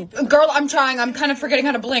blinking. Girl, I'm trying. I'm kind of forgetting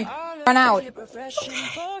how to blink. Run out.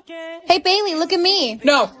 Hey, Bailey, look at me.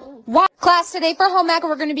 No. What? Class, today for home ec,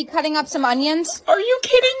 we're going to be cutting up some onions. Are you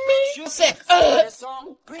kidding me? Sick.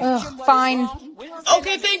 Fine.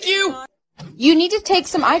 Okay, thank you. You need to take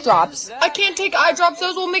some eye drops. I can't take eye drops.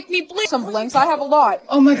 Those will make me blink. Some blinks, I have a lot.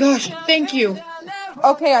 Oh my gosh, thank you.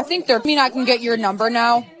 Okay, I think they're... I mean, I can get your number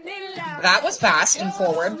now. That was fast and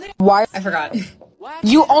forward. Why? I forgot.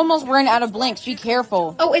 You almost ran out of blinks. Be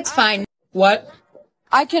careful. Oh, it's fine. What?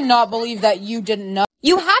 I cannot believe that you didn't know.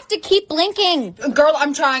 You have to keep blinking. Girl,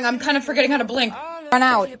 I'm trying. I'm kind of forgetting how to blink. Run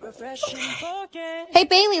out. Hey,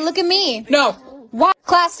 Bailey, look at me. No. What?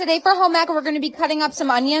 Class, today for home ec, we're going to be cutting up some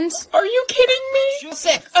onions. Are you kidding me?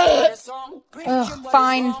 Sick.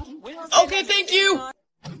 Fine. Okay, thank you.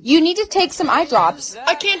 You need to take some eye drops.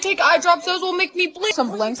 I can't take eye drops. Those will make me blink.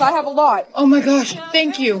 Some blinks, I have a lot. Oh my gosh,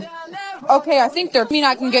 thank you. Okay, I think they're... I mean,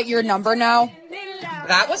 I can get your number now.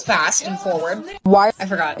 That was fast and forward. Why? I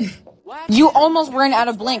forgot. You almost ran out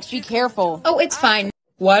of blinks. Be careful. Oh, it's fine.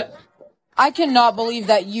 What? I cannot believe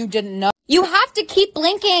that you didn't know. You have to keep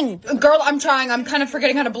blinking. Girl, I'm trying. I'm kind of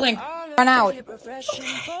forgetting how to blink. Run out.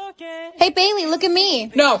 Hey, Bailey, look at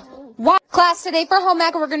me. No. What? Class, today for home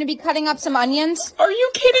ec, we're going to be cutting up some onions. Are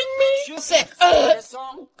you kidding me? Sick.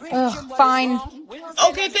 Fine.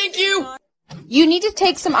 Okay, thank you. You need to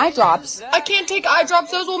take some eye drops. I can't take eye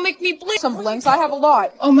drops. Those will make me blink. Some blinks, I have a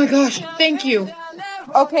lot. Oh my gosh, thank you.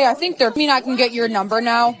 Okay, I think they're... I mean, I can get your number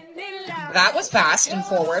now. That was fast and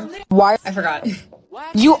forward. Why? I forgot.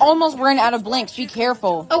 You almost ran out of blinks. Be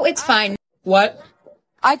careful. Oh, it's fine. What?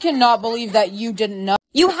 I cannot believe that you didn't know.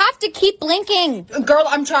 You have to keep blinking. Girl,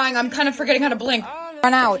 I'm trying. I'm kind of forgetting how to blink.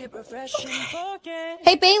 Run out.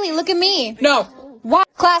 Hey, Bailey, look at me. No. What?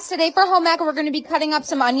 Class, today for home ec, we're going to be cutting up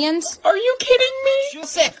some onions. Are you kidding me?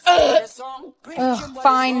 Sick.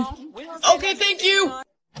 Fine. Okay, thank you.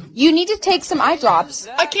 You need to take some eye drops.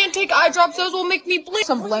 I can't take eye drops. Those will make me blink.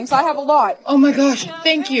 Some blinks, I have a lot. Oh my gosh,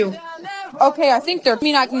 thank you. Okay, I think they're... I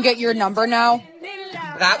mean, I can get your number now.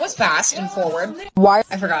 That was fast and forward. Why?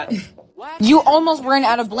 I forgot. You almost ran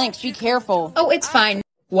out of blinks. Be careful. Oh, it's fine.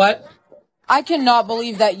 What? I cannot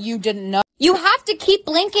believe that you didn't know. You have to keep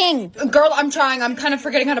blinking. Girl, I'm trying. I'm kind of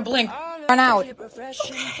forgetting how to blink. Run out.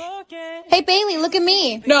 Hey, Bailey, look at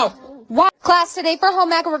me. No. What? Class, today for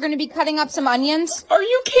home ec, we're going to be cutting up some onions. Are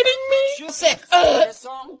you kidding me? Sick.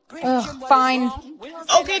 Fine.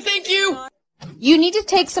 Okay, thank you. You need to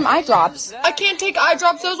take some eye drops. I can't take eye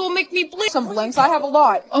drops. Those will make me blink. Some blinks. I have a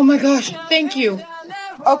lot. Oh my gosh. Thank you.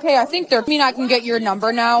 Okay, I think they're... I mean, I can get your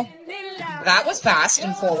number now. That was fast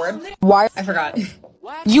and forward. Why? I forgot.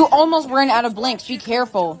 You almost ran out of blinks. Be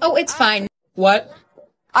careful. Oh, it's fine. What?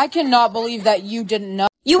 I cannot believe that you didn't know.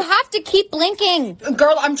 You have to keep blinking.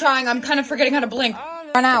 Girl, I'm trying. I'm kind of forgetting how to blink.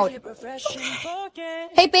 Run out.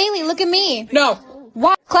 Hey, Bailey, look at me. No.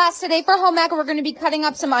 What? Class, today for home ec, we're going to be cutting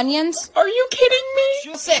up some onions. Are you kidding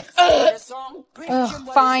me? Sick.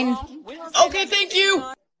 Fine. Okay, thank you.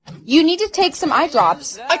 You need to take some eye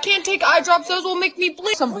drops. I can't take eye drops. Those will make me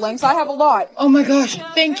blink. Some blinks. I have a lot. Oh my gosh.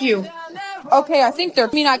 Thank you. Okay, I think they're...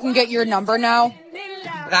 I mean, I can get your number now.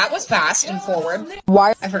 That was fast and forward.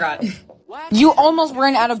 Why? I forgot. You almost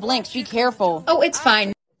ran out of blinks. Be careful. Oh, it's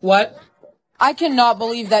fine. What? I cannot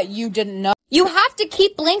believe that you didn't know. You have to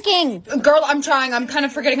keep blinking. Girl, I'm trying. I'm kind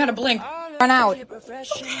of forgetting how to blink. Run out.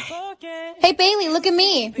 Hey, Bailey, look at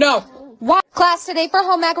me. No. What? Class, today for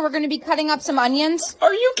home ec, we're going to be cutting up some onions.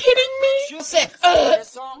 Are you kidding me? Sick.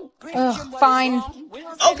 Fine.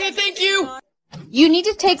 Okay, thank you. You need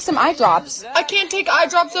to take some eye drops. I can't take eye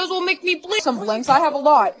drops. Those will make me blink. Some blinks. I have a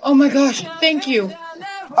lot. Oh my gosh. Thank you.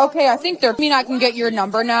 Okay, I think they're... I mean, I can get your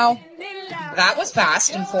number now. That was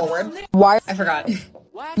fast and forward. Why? I forgot.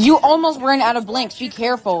 You almost ran out of blinks. Be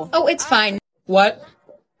careful. Oh, it's fine. What?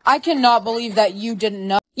 I cannot believe that you didn't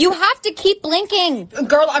know. You have to keep blinking.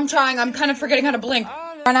 Girl, I'm trying. I'm kind of forgetting how to blink.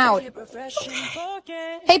 Run out.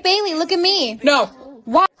 Hey, Bailey, look at me. No.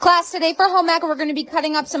 What? Class, today for home ec, we're going to be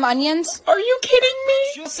cutting up some onions. Are you kidding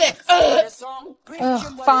me? Sick.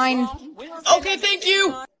 Fine. Okay, thank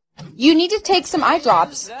you. You need to take some eye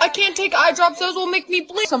drops. I can't take eye drops. Those will make me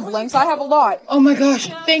blink. Some blinks. I have a lot. Oh my gosh.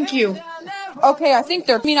 Thank you. Okay, I think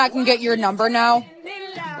they're... I mean, I can get your number now.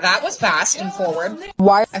 That was fast and forward.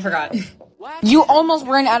 Why? I forgot. You almost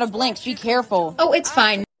ran out of blinks. Be careful. Oh, it's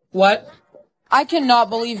fine. What? I cannot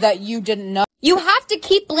believe that you didn't know. You have to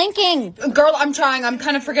keep blinking. Girl, I'm trying. I'm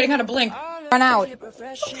kind of forgetting how to blink. Run out.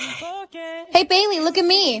 Hey, Bailey, look at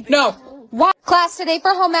me. No. What? Class, today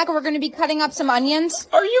for home ec, we're going to be cutting up some onions.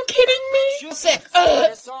 Are you kidding me? Sick.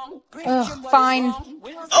 Fine.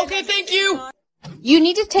 Okay, thank you. You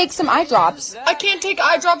need to take some eye drops. I can't take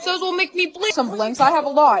eye drops. Those will make me blink. Some blinks. I have a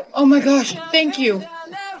lot. Oh my gosh. Thank you.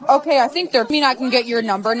 Okay, I think they're... I mean, I can get your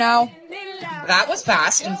number now. That was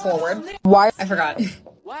fast and forward. Why? I forgot.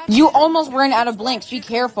 You almost ran out of blinks. Be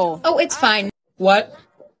careful. Oh, it's fine. What?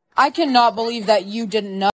 I cannot believe that you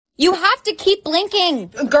didn't know. You have to keep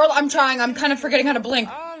blinking. Girl, I'm trying. I'm kind of forgetting how to blink.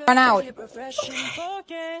 Run out.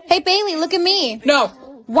 Hey, Bailey, look at me. No.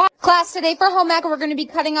 What? Class, today for home ec, we're going to be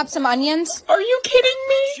cutting up some onions. Are you kidding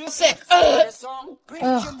me? Sick.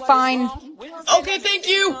 Fine. Okay, thank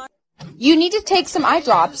you. You need to take some eye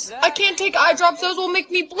drops. I can't take eye drops. Those will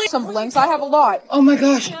make me blink. Some blinks. I have a lot. Oh my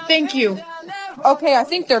gosh. Thank you. Okay, I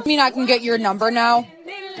think they're... I mean, I can get your number now.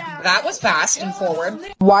 That was fast and forward.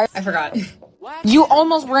 Why? I forgot. You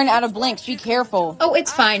almost ran out of blinks. Be careful. Oh,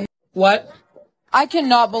 it's fine. What? I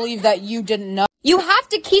cannot believe that you didn't know. You have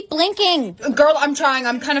to keep blinking. Girl, I'm trying.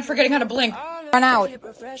 I'm kind of forgetting how to blink. Run out.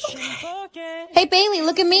 Hey, Bailey,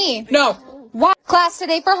 look at me. No. What? Class,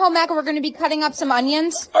 today for home ec, we're going to be cutting up some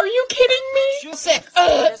onions. Are you kidding me? Sick.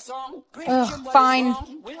 Fine.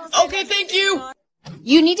 Okay, thank you.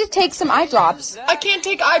 You need to take some eye drops. I can't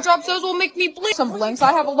take eye drops. Those will make me blink. Some blinks.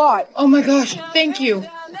 I have a lot. Oh my gosh. Thank you.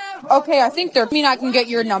 Okay, I think they're... I mean, I can get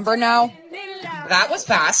your number now. That was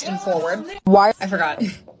fast and forward. Why? I forgot.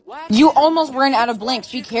 You almost ran out of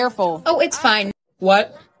blinks. Be careful. Oh, it's fine.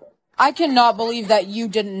 What? I cannot believe that you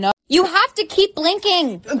didn't know. You have to keep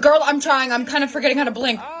blinking. Girl, I'm trying. I'm kind of forgetting how to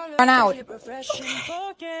blink. Run out.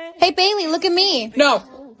 Hey, Bailey, look at me. No.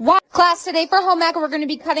 What? Class, today for home ec, we're going to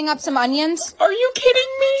be cutting up some onions. Are you kidding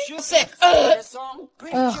me? Sick.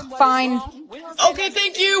 Fine. Okay,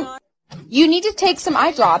 thank you. You need to take some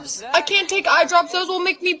eye drops. I can't take eye drops. Those will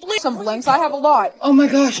make me blink. Some blinks. I have a lot. Oh my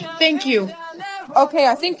gosh. Thank you. Okay,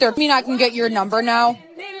 I think they're... I mean, I can get your number now.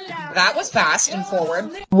 That was fast and forward.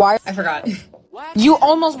 Why? I forgot. You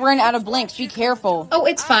almost ran out of blinks. Be careful. Oh,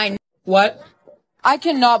 it's fine. What? I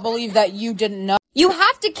cannot believe that you didn't know. You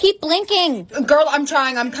have to keep blinking. Girl, I'm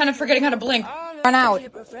trying. I'm kind of forgetting how to blink. Run out.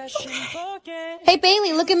 Hey,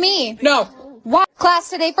 Bailey, look at me. No. What? Class,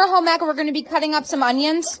 today for home ec, we're going to be cutting up some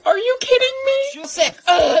onions. Are you kidding me? Sick.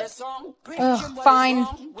 Fine.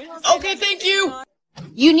 Okay, thank you.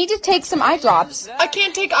 You need to take some eye drops. I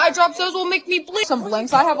can't take eye drops. Those will make me blink. Some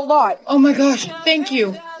blinks, I have a lot. Oh my gosh, thank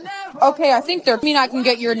you. Okay, I think they're... I mean, I can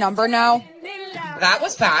get your number now. That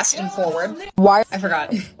was fast and forward. Why? I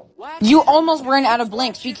forgot. You almost ran out of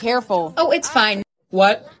blinks. Be careful. Oh, it's fine.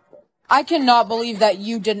 What? I cannot believe that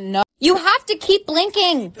you didn't know. You have to keep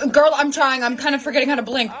blinking. Girl, I'm trying. I'm kind of forgetting how to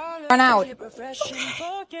blink. Run out.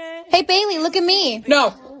 Hey, Bailey, look at me. No.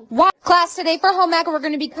 What? Class, today for home ec, we're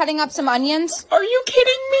going to be cutting up some onions. Are you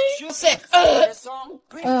kidding me? Sick.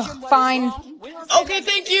 Fine. Okay,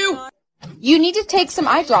 thank you. You need to take some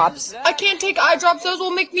eye drops. I can't take eye drops. Those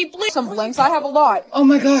will make me blink. Some blinks, I have a lot. Oh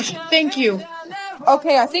my gosh, thank you.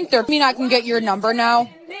 Okay, I think they're... I mean, I can get your number now.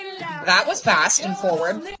 That was fast and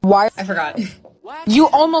forward. Why? I forgot. You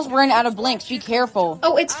almost ran out of blinks. Be careful.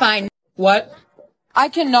 Oh, it's fine. What? I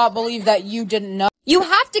cannot believe that you didn't know. You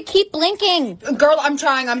have to keep blinking. Girl, I'm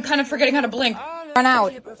trying. I'm kind of forgetting how to blink. Run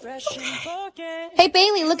out. Hey,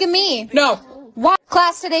 Bailey, look at me. No. What?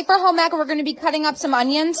 Class, today for home ec, we're going to be cutting up some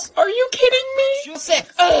onions. Are you kidding me? Sick.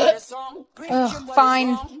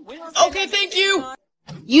 Fine. Okay, thank you.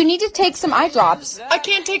 You need to take some eye drops. I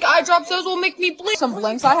can't take eye drops. Those will make me blink. Some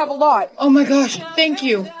blinks, I have a lot. Oh my gosh, thank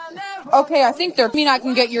you. Okay, I think they're... I mean, I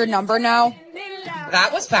can get your number now.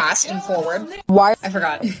 That was fast and forward. Why? I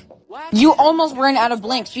forgot. You almost ran out of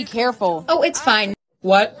blinks. Be careful. Oh, it's fine.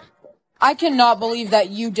 What? I cannot believe that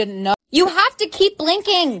you didn't know. You have to keep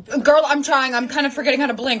blinking. Girl, I'm trying. I'm kind of forgetting how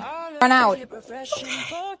to blink. Run out.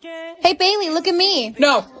 Hey, Bailey, look at me.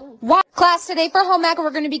 No. What? Class, today for home ec,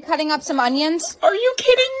 we're going to be cutting up some onions. Are you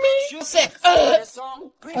kidding me? Sick.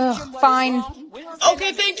 Fine.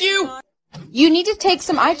 Okay, thank you. You need to take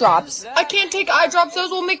some eye drops. I can't take eye drops.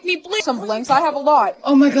 Those will make me blink. Some blinks, I have a lot.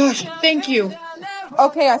 Oh my gosh, thank you.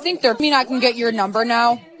 Okay, I think they're... I mean, I can get your number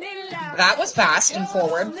now. That was fast and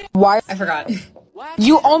forward. Why? I forgot.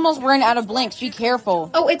 You almost ran out of blinks. Be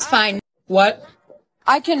careful. Oh, it's fine. What?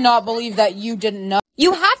 I cannot believe that you didn't know.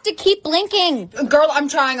 You have to keep blinking. Girl, I'm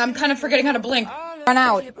trying. I'm kind of forgetting how to blink. Run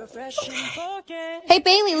out. Hey,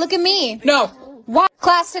 Bailey, look at me. No. What?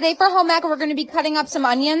 Class, today for home ec, we're going to be cutting up some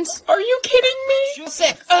onions. Are you kidding me?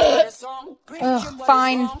 Sick.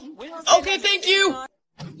 Fine. Okay, thank you.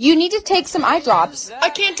 You need to take some eye drops. I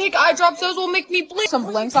can't take eye drops. Those will make me blink. Some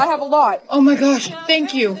blinks, I have a lot. Oh my gosh,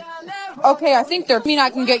 thank you. Okay, I think they're... I mean, I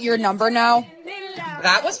can get your number now.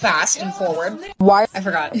 That was fast and forward. Why? I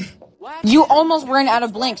forgot. You almost ran out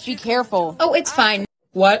of blinks. Be careful. Oh, it's fine.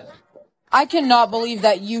 What? I cannot believe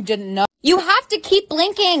that you didn't know. You have to keep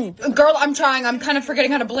blinking. Girl, I'm trying. I'm kind of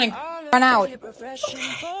forgetting how to blink. Run out.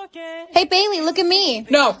 Hey, Bailey, look at me.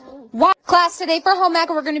 No. What? Class, today for home ec,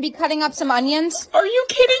 we're going to be cutting up some onions. Are you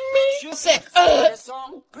kidding me? Sick.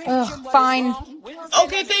 Fine.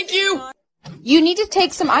 Okay, thank you. You need to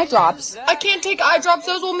take some eye drops. I can't take eye drops.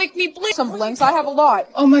 Those will make me blink. Some blinks, I have a lot.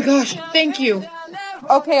 Oh my gosh, thank you.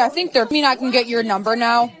 Okay, I think they're... I mean, I can get your number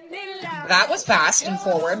now. That was fast and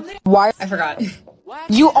forward. Why? I forgot.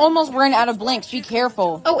 You almost ran out of blinks. Be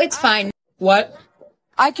careful. Oh, it's fine. What?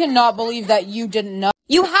 I cannot believe that you didn't know.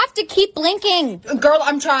 You have to keep blinking. Girl,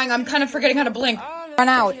 I'm trying. I'm kind of forgetting how to blink. Run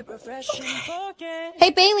out. Hey,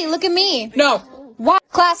 Bailey, look at me. No. What?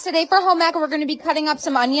 Class, today for home ec, we're going to be cutting up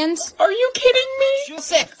some onions. Are you kidding me?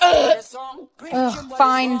 Sick.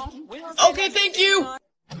 Fine. Okay, thank you.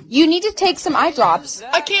 You need to take some eye drops.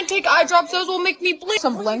 I can't take eye drops. Those will make me blink.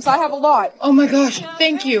 Some blinks, I have a lot. Oh my gosh,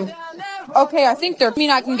 thank you. Okay, I think they're... I mean,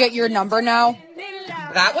 I can get your number now.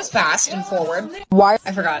 That was fast and forward. Why?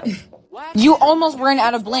 I forgot. You almost ran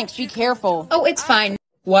out of blinks. Be careful. Oh, it's fine.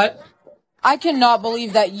 What? I cannot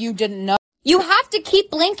believe that you didn't know. You have to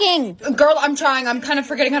keep blinking. Girl, I'm trying. I'm kind of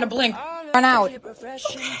forgetting how to blink. Run out.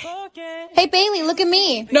 Hey, Bailey, look at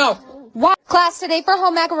me. No. What? Class, today for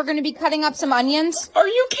home ec, we're going to be cutting up some onions. Are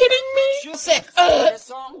you kidding me? Sick.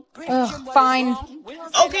 Fine.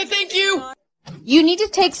 Okay, thank you. You need to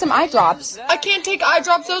take some eye drops. I can't take eye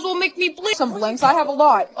drops. Those will make me blink. Some blinks, I have a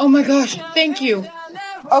lot. Oh my gosh, thank you.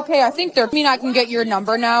 Okay, I think they're... I mean, I can get your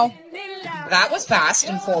number now. That was fast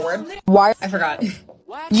and forward. Why? I forgot.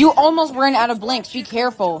 You almost ran out of blinks. Be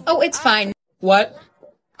careful. Oh, it's fine. What?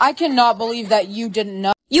 I cannot believe that you didn't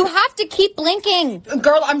know. You have to keep blinking.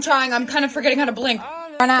 Girl, I'm trying. I'm kind of forgetting how to blink.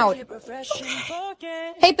 Run out.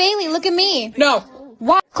 Hey, Bailey, look at me. No.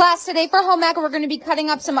 What? Class, today for home ec, we're going to be cutting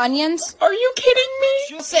up some onions. Are you kidding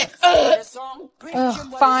me? Sick.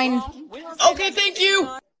 Fine. Okay, thank you.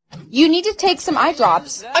 You need to take some eye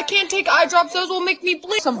drops. I can't take eye drops. Those will make me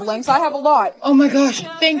blink. Some blinks, I have a lot. Oh my gosh,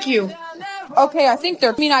 thank you. Okay, I think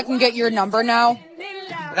they're mean I can get your number now.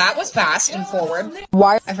 That was fast and forward.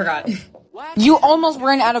 Why? I forgot. You almost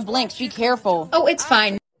ran out of blinks. Be careful. Oh, it's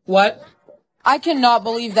fine. What? I cannot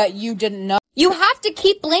believe that you didn't know. You have to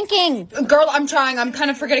keep blinking. Girl, I'm trying. I'm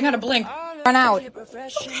kind of forgetting how to blink. Run out.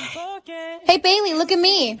 Hey, Bailey, look at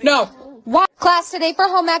me. No. What? Class, today for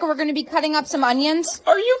home ec, we're going to be cutting up some onions.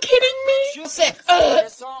 Are you kidding me? Sick.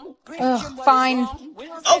 Fine.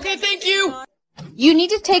 Okay, thank you. You need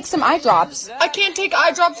to take some eye drops. I can't take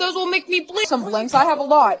eye drops. Those will make me blink. Some blinks. I have a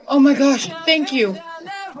lot. Oh my gosh. Thank you.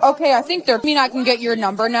 Okay, I think they're mean I can get your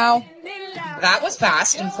number now. That was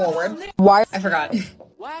fast and forward. Why? I forgot.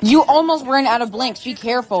 You almost ran out of blinks. Be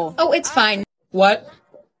careful. Oh, it's fine. What?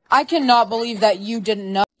 I cannot believe that you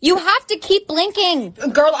didn't know. You have to keep blinking.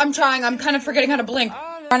 Girl, I'm trying. I'm kind of forgetting how to blink.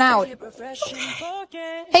 Run out.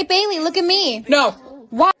 Hey, Bailey, look at me. No.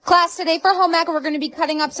 What? Class, today for home ec, we're going to be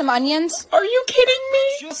cutting up some onions. Are you kidding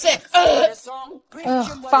me? Sick.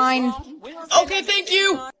 Fine. Okay, thank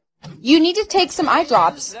you. You need to take some eye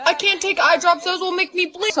drops. I can't take eye drops. Those will make me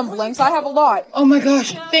blink. Some blinks. I have a lot. Oh my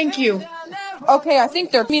gosh. Thank you. Okay, I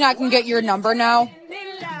think they're mean I can get your number now.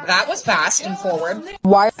 That was fast and forward.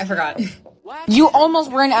 Why? I forgot. You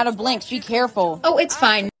almost ran out of blinks. Be careful. Oh, it's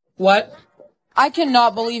fine. What? I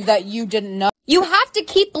cannot believe that you didn't know. You have to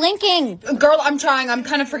keep blinking. Girl, I'm trying. I'm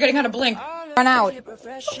kind of forgetting how to blink. Run out.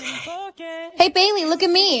 Hey, Bailey, look at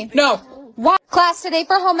me. No. What? Class, today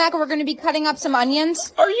for home ec, we're going to be cutting up some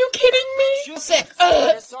onions. Are you kidding me? Sick.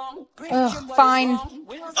 Fine.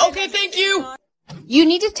 Okay, thank you. You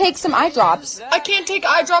need to take some eye drops. I can't take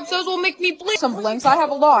eye drops. Those will make me blink. Some blinks. I have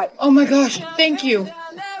a lot. Oh my gosh. Thank you.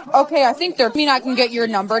 Okay, I think they're mean I can get your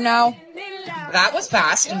number now. That was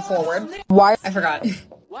fast and forward. Why? I forgot.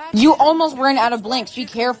 You almost ran out of blinks. Be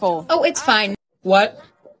careful. Oh, it's fine. What?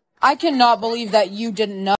 I cannot believe that you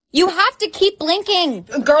didn't know. You have to keep blinking.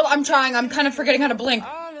 Girl, I'm trying. I'm kind of forgetting how to blink.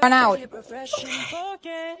 Run out.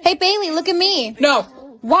 Hey, Bailey, look at me. No.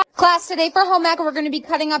 What? Class, today for home ec, we're going to be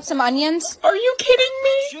cutting up some onions. Are you kidding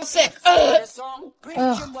me? Sick.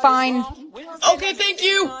 Fine. Okay, thank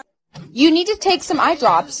you. You need to take some eye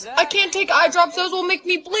drops. I can't take eye drops. Those will make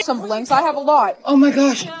me blink. Some blinks. I have a lot. Oh my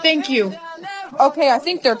gosh. Thank you. Okay, I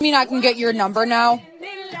think they're mean I can get your number now.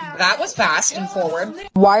 That was fast and forward.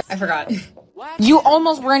 Why? I forgot. You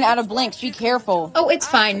almost ran out of blinks. Be careful. Oh, it's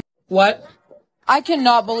fine. What? I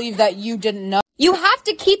cannot believe that you didn't know. You have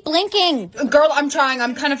to keep blinking. Girl, I'm trying.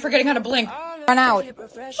 I'm kind of forgetting how to blink. Run out.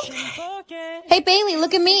 Hey, Bailey,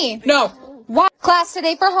 look at me. No. What? Class,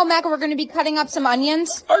 today for home ec, we're going to be cutting up some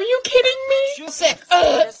onions. Are you kidding me? Sick.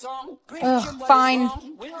 Fine.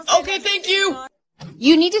 Okay, thank you.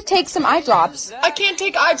 You need to take some eye drops. I can't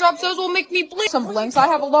take eye drops. Those will make me blink. Some blinks. I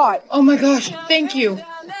have a lot. Oh my gosh. Thank you.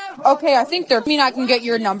 Okay, I think they're mean I can get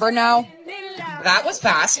your number now. That was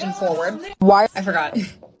fast and forward. Why? I forgot.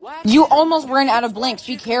 You almost ran out of blinks.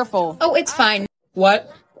 Be careful. Oh, it's fine.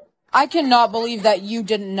 What? I cannot believe that you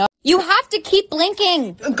didn't know. You have to keep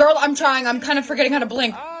blinking. Girl, I'm trying. I'm kind of forgetting how to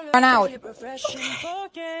blink. Run out.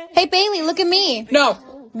 Hey, Bailey, look at me. No.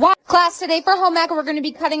 What? Class, today for home ec, we're going to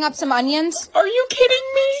be cutting up some onions. Are you kidding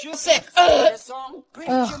me? Sick.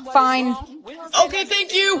 Fine. Okay,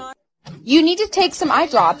 thank you. You need to take some eye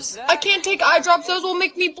drops. I can't take eye drops. Those will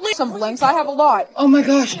make me blink. Some blinks. I have a lot. Oh my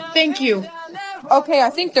gosh. Thank you. Okay, I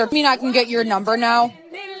think they're mean I can get your number now.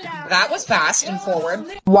 That was fast and forward.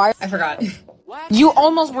 Why? I forgot. You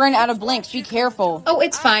almost ran out of blinks. Be careful. Oh,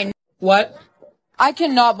 it's fine. What? I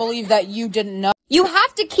cannot believe that you didn't know. You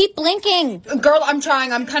have to keep blinking. Girl, I'm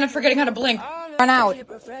trying. I'm kind of forgetting how to blink. Run out.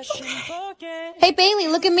 Hey, Bailey,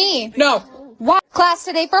 look at me. No. What? Class,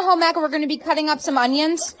 today for home ec, we're going to be cutting up some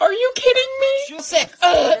onions. Are you kidding me? Sick.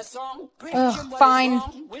 Fine.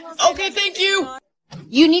 Okay, thank you.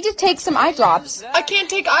 You need to take some eye drops. I can't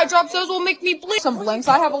take eye drops. Those will make me blink. Some blinks.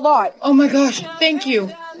 I have a lot. Oh my gosh. Thank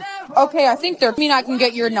you. Okay, I think they're mean I can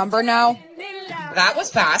get your number now. That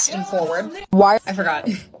was fast and forward. Why? I forgot.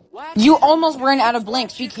 You almost ran out of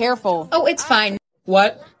blinks. Be careful. Oh, it's fine.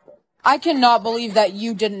 What? I cannot believe that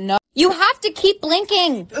you didn't know. You have to keep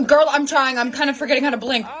blinking. Girl, I'm trying. I'm kind of forgetting how to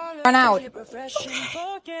blink. Run out.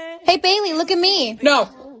 Hey, Bailey, look at me. No.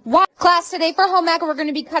 What? Class, today for home ec, we're going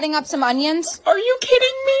to be cutting up some onions. Are you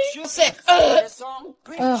kidding me? Sick.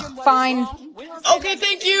 Fine. Okay,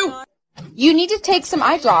 thank you. You need to take some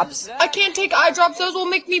eye drops. I can't take eye drops. Those will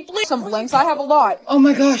make me blink. Some blinks. I have a lot. Oh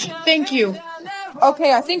my gosh. Thank you.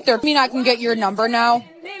 Okay, I think they're mean I can get your number now.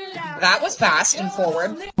 That was fast and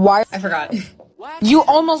forward. Why? I forgot. You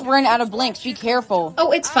almost ran out of blinks. Be careful.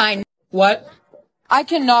 Oh, it's fine. What? I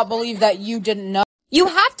cannot believe that you didn't know. You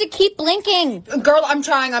have to keep blinking. Girl, I'm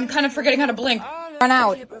trying. I'm kind of forgetting how to blink. Run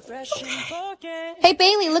out. Hey,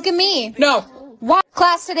 Bailey, look at me. No. What?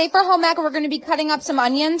 Class, today for home ec, we're going to be cutting up some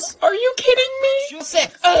onions. Are you kidding me?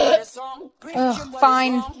 Sick.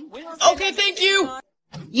 Fine. Okay, thank you.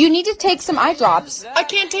 You need to take some eye drops. I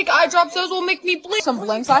can't take eye drops. Those will make me blink. Some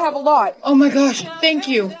blinks, I have a lot. Oh my gosh, thank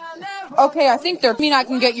you. Okay, I think they're... I mean, I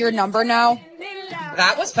can get your number now.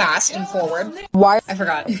 That was fast and forward. Why? I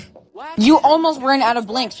forgot. You almost ran out of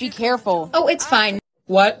blinks. Be careful. Oh, it's fine.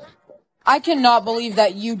 What? I cannot believe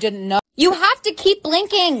that you didn't know. You have to keep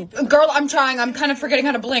blinking. Girl, I'm trying. I'm kind of forgetting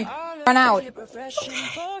how to blink. Run out.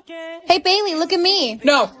 Hey, Bailey, look at me.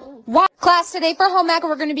 No. What? Class, today for home ec,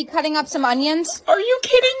 we're going to be cutting up some onions. Are you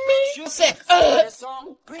kidding me? Sick.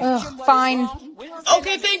 Fine.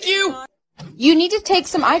 Okay, thank you. You need to take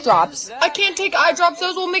some eye drops. I can't take eye drops.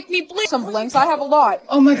 Those will make me blink. Some blinks, I have a lot.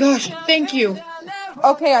 Oh my gosh, thank you.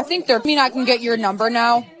 Okay, I think they're... I mean, I can get your number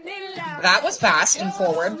now. That was fast and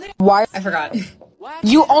forward. Why? I forgot.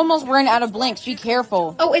 You almost ran out of blinks. Be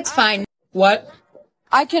careful. Oh, it's fine. What?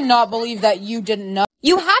 I cannot believe that you didn't know.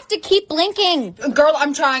 You have to keep blinking. Girl,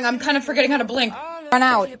 I'm trying. I'm kind of forgetting how to blink. Run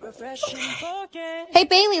out. Hey,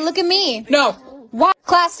 Bailey, look at me. No. What?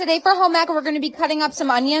 Class, today for home ec, we're going to be cutting up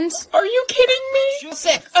some onions. Are you kidding me?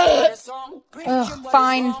 Sick.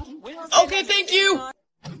 Fine. Okay, thank you.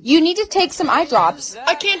 You need to take some eye drops.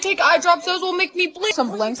 I can't take eye drops. Those will make me blink.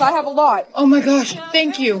 Some blinks, I have a lot. Oh my gosh,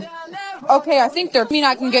 thank you. Okay, I think they're... I mean,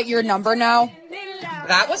 I can get your number now.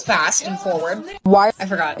 That was fast and forward. Why? I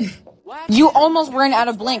forgot. You almost ran out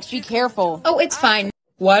of blinks. Be careful. Oh, it's fine.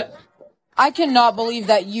 What? I cannot believe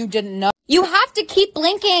that you didn't know. You have to keep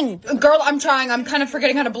blinking. Girl, I'm trying. I'm kind of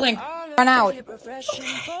forgetting how to blink. Run out.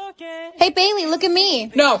 Hey, Bailey, look at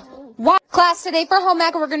me. No. What? Class, today for home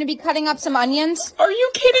ec, we're going to be cutting up some onions. Are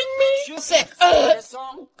you kidding me? Sick.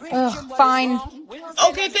 Fine.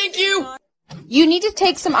 Okay, thank you. You need to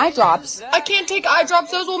take some eye drops. I can't take eye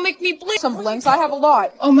drops. Those will make me blink. Some blinks, I have a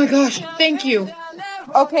lot. Oh my gosh, thank you.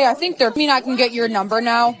 Okay, I think they're... I mean, I can get your number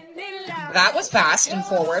now. That was fast and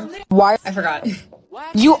forward. Why? I forgot.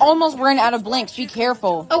 You almost ran out of blinks. Be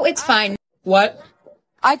careful. Oh, it's fine. What?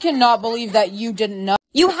 I cannot believe that you didn't know.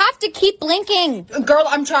 You have to keep blinking. Girl,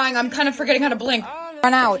 I'm trying. I'm kind of forgetting how to blink.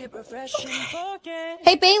 Run out.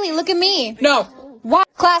 Hey, Bailey, look at me. No. What?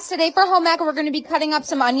 Class, today for home ec, we're going to be cutting up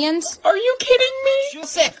some onions. Are you kidding me?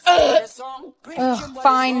 Sick.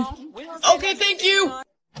 Fine. Okay, thank you.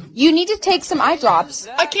 You need to take some eye drops.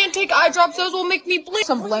 I can't take eye drops. Those will make me blink.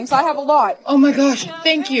 Some blinks, I have a lot. Oh my gosh,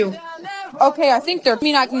 thank you. Okay, I think they're... I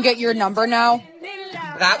mean, I can get your number now.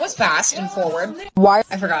 That was fast and forward. Why?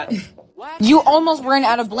 I forgot. You almost ran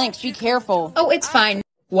out of blinks. Be careful. Oh, it's fine.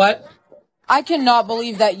 What? I cannot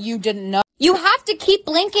believe that you didn't know. You have to keep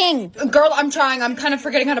blinking. Girl, I'm trying. I'm kind of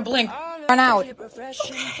forgetting how to blink. Run out.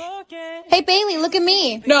 Hey, Bailey, look at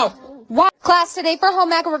me. No. What? Class, today for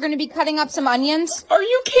home ec, we're going to be cutting up some onions. Are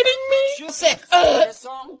you kidding me? Sick.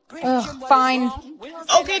 Fine.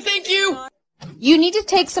 Okay, thank you. You need to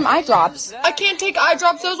take some eye drops. I can't take eye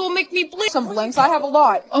drops. Those will make me blink. Some blinks, I have a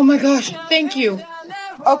lot. Oh my gosh, thank you.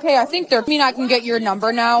 Okay, I think they're... I mean, I can get your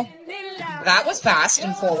number now. That was fast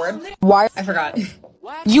and forward. Why? I forgot.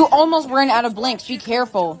 You almost ran out of blinks. Be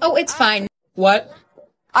careful. Oh, it's fine. What?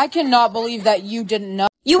 I cannot believe that you didn't know.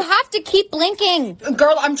 You have to keep blinking.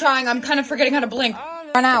 Girl, I'm trying. I'm kind of forgetting how to blink.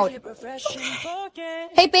 Run out.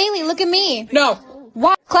 Hey, Bailey, look at me. No.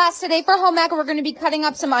 What? Class, today for home ec, we're going to be cutting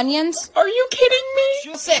up some onions. Are you kidding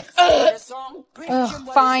me? Sick.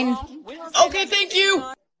 Fine. Okay, thank you.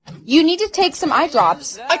 You need to take some eye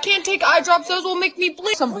drops. I can't take eye drops. Those will make me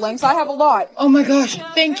blink. Some blinks, I have a lot. Oh my gosh,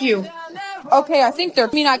 thank you. Okay, I think they're...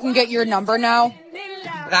 I mean, I can get your number now.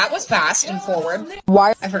 That was fast and forward.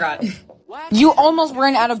 Why? I forgot. You almost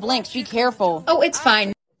ran out of blinks. Be careful. Oh, it's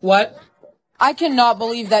fine. What? I cannot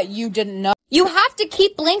believe that you didn't know. You have to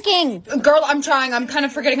keep blinking. Girl, I'm trying. I'm kind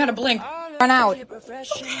of forgetting how to blink. Run out.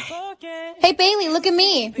 Hey, Bailey, look at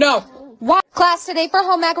me. No. What? Class, today for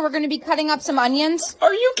home ec, we're going to be cutting up some onions.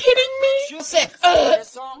 Are you kidding me? Sick.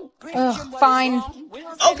 Fine.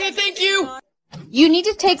 Okay, thank you. You need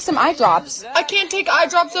to take some eye drops. I can't take eye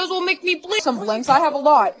drops. Those will make me blink. Some blinks, I have a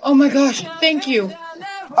lot. Oh my gosh, thank you.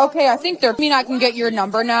 Okay, I think they're... I mean, I can get your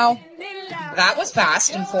number now. That was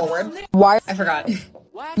fast and forward. Why? I forgot.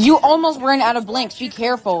 You almost ran out of blinks. Be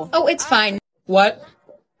careful. Oh, it's fine. What?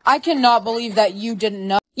 I cannot believe that you didn't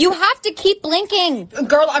know. You have to keep blinking.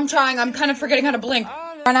 Girl, I'm trying. I'm kind of forgetting how to blink.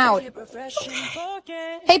 Run out.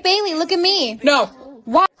 Hey, Bailey, look at me. No.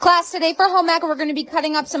 What? Class, today for home ec, we're going to be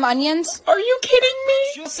cutting up some onions. Are you kidding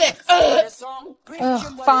me? Sick.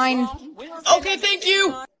 Fine. Okay, thank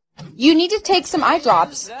you. You need to take some eye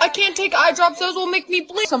drops. I can't take eye drops. Those will make me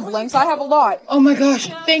blink. Some blinks, I have a lot. Oh my gosh,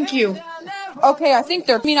 thank you. Okay, I think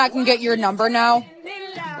they're... I mean, I can get your number now.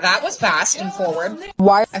 That was fast and forward.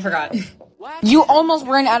 Why? I forgot. You almost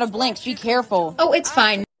ran out of blinks. Be careful. Oh, it's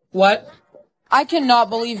fine. What? I cannot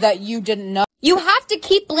believe that you didn't know. You have to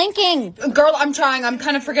keep blinking. Girl, I'm trying. I'm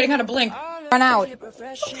kind of forgetting how to blink. Run out.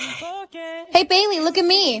 Hey, Bailey, look at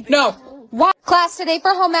me. No. What? Class, today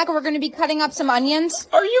for home ec, we're going to be cutting up some onions.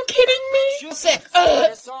 Are you kidding me? Sick.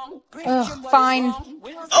 Ugh, fine.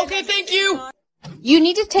 Okay, thank you. You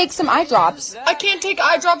need to take some eye drops. I can't take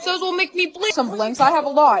eye drops. Those will make me blink. Some blinks. I have a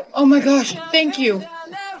lot. Oh my gosh. Thank you.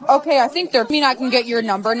 Okay, I think they're... I mean, I can get your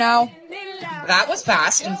number now. That was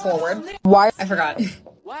fast and forward. Why? I forgot.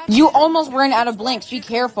 You almost ran out of blinks. Be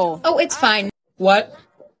careful. Oh, it's fine. What?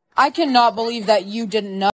 I cannot believe that you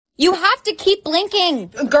didn't know. You have to keep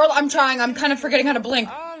blinking. Girl, I'm trying. I'm kind of forgetting how to blink.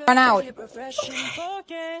 Run out.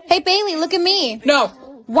 Hey, Bailey, look at me. No.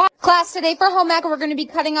 What? Class, today for home ec, we're going to be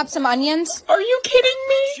cutting up some onions. Are you kidding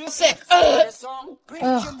me? Sick.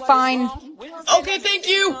 Ugh, fine. Okay, thank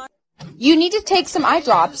you. You need to take some eye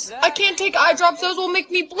drops. I can't take eye drops. Those will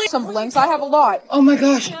make me blink. Some blinks. I have a lot. Oh my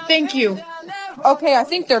gosh. Thank you. Okay, I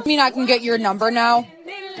think they're... I mean, I can get your number now.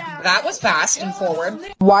 That was fast and forward.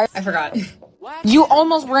 Why? I forgot. You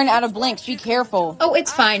almost ran out of blinks. Be careful. Oh,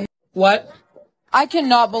 it's fine. What? I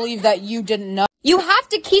cannot believe that you didn't know. You have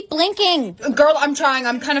to keep blinking. Girl, I'm trying.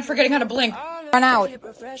 I'm kind of forgetting how to blink. Run out.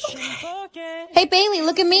 Hey, Bailey,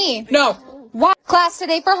 look at me. No. What? Class,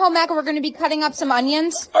 today for home ec, we're going to be cutting up some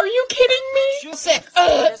onions. Are you kidding me? Sick.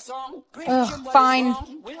 Ugh, fine.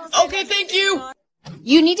 Okay, thank you.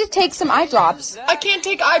 You need to take some eye drops. I can't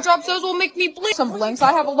take eye drops. Those will make me blink. Some blinks.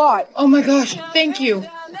 I have a lot. Oh my gosh. Thank you.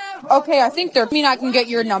 Okay, I think they're... I mean, I can get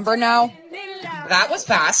your number now. That was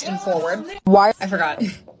fast and forward. Why? I forgot.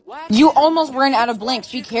 You almost ran out of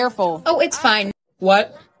blinks. Be careful. Oh, it's fine.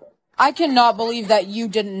 What? I cannot believe that you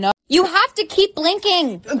didn't know. You have to keep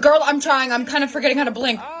blinking. Girl, I'm trying. I'm kind of forgetting how to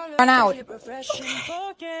blink. Run out.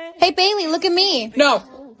 Hey, Bailey, look at me. No.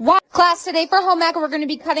 What? Class, today for home ec, we're going to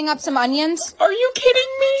be cutting up some onions. Are you kidding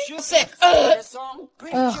me? Sick.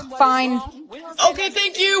 Ugh, fine. Okay,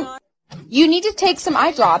 thank you. You need to take some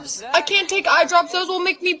eye drops. I can't take eye drops. Those will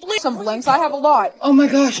make me blink. Some blinks. I have a lot. Oh my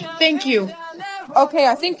gosh. Thank you. Okay,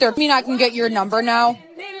 I think they're... I mean, I can get your number now.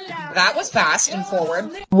 That was fast and forward.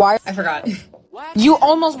 Why? I forgot. You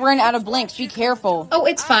almost ran out of blinks. Be careful. Oh,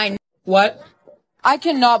 it's fine. What? I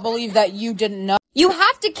cannot believe that you didn't know. You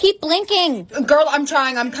have to keep blinking. Girl, I'm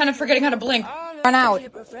trying. I'm kind of forgetting how to blink. Run out.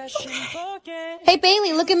 Hey,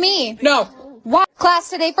 Bailey, look at me. No. What? Class,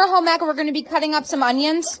 today for home ec, we're going to be cutting up some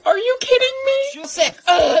onions. Are you kidding me? Sick.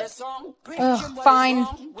 Ugh, fine.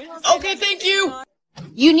 Okay, thank you.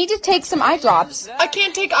 You need to take some eye drops. I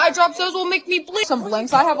can't take eye drops. Those will make me blink. Some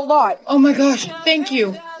blinks. I have a lot. Oh my gosh. Thank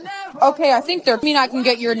you. Okay, I think they're... I mean, I can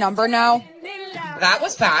get your number now. That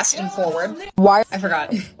was fast and forward. Why? I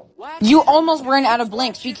forgot. You almost ran out of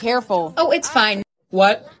blinks. Be careful. Oh, it's fine.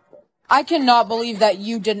 What? I cannot believe that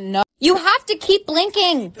you didn't know. You have to keep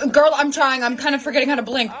blinking. Girl, I'm trying. I'm kind of forgetting how to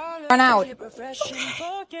blink. Run out.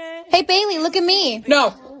 Hey, Bailey, look at me. No.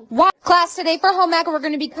 What? Class, today for home ec, we're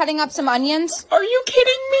going to be cutting up some onions. Are you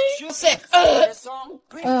kidding me? Sick.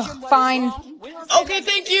 Ugh, fine. Okay,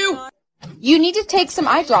 thank you. You need to take some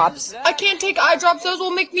eye drops. I can't take eye drops. Those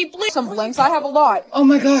will make me blink. Some blinks. I have a lot. Oh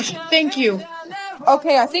my gosh. Thank you.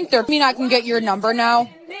 Okay, I think they're... I mean, I can get your number now.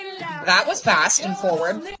 That was fast and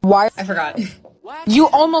forward. Why? I forgot. You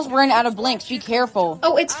almost ran out of blinks. Be careful.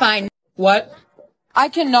 Oh, it's fine. What? I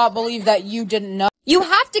cannot believe that you didn't know. You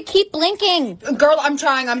have to keep blinking. Girl, I'm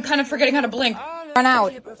trying. I'm kind of forgetting how to blink. Run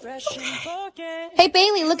out. Hey,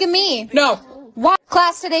 Bailey, look at me. No. What?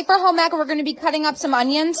 Class, today for home ec, we're going to be cutting up some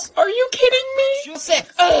onions. Are you kidding me? Sick.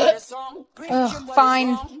 Ugh,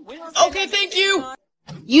 fine. Okay, thank you.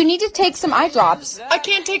 You need to take some eye drops. I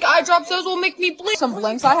can't take eye drops. Those will make me blink. Some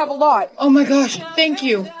blinks. I have a lot. Oh my gosh. Thank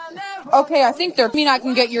you. Okay, I think they're... I mean, I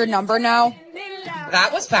can get your number now.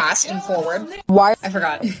 That was fast and forward. Why? I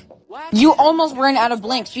forgot. You almost ran out of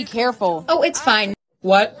blinks. Be careful. Oh, it's fine.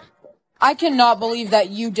 What? I cannot believe that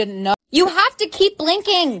you didn't know. You have to keep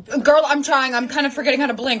blinking. Girl, I'm trying. I'm kind of forgetting how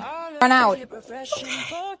to blink. Run out.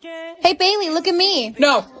 Hey, Bailey, look at me.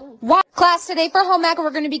 No. What? Class, today for home ec,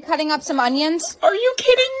 we're going to be cutting up some onions. Are you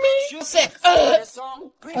kidding me? Sick.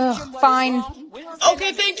 Ugh, fine.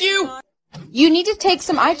 Okay, thank you. You need to take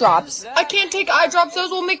some eye drops. I can't take eye drops.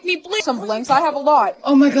 Those will make me blink. Some blinks. I have a lot.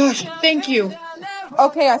 Oh my gosh. Thank you.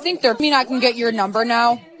 Okay, I think they're... I mean, I can get your number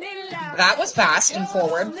now. That was fast and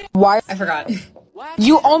forward. Why? I forgot.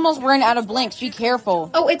 You almost ran out of blinks. Be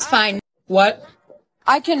careful. Oh, it's fine. What?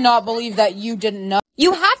 I cannot believe that you didn't know.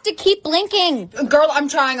 You have to keep blinking. Girl, I'm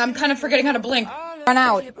trying. I'm kind of forgetting how to blink. Run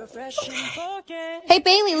out. Hey,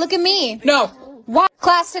 Bailey, look at me. No. What?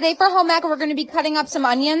 Class, today for home ec, we're going to be cutting up some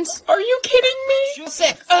onions. Are you kidding me?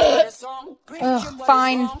 Sick.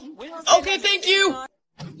 Fine. Okay, thank you.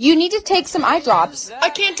 You need to take some eye drops. I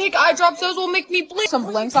can't take eye drops. Those will make me blink. Some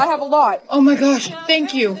blinks, I have a lot. Oh my gosh,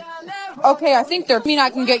 thank you. Okay, I think they're... I mean, I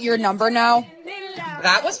can get your number now.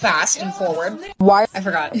 That was fast and forward. Why? I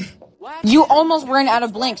forgot. You almost ran out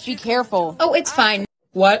of blinks. Be careful. Oh, it's fine.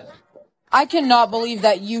 What? I cannot believe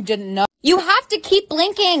that you didn't know. You have to keep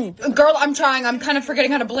blinking. Girl, I'm trying. I'm kind of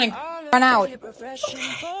forgetting how to blink. Run out.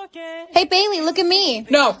 Hey, Bailey, look at me.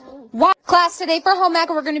 No. What? Class, today for home ec,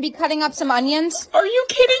 we're going to be cutting up some onions. Are you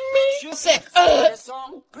kidding me? Sick.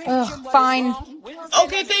 Fine.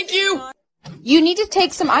 Okay, thank you. You need to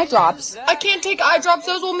take some eye drops. I can't take eye drops.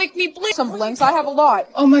 Those will make me blink. Some blinks, I have a lot.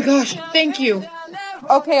 Oh my gosh, thank you.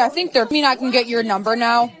 Okay, I think they're... I mean, I can get your number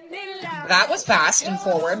now. That was fast and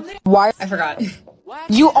forward. Why? I forgot.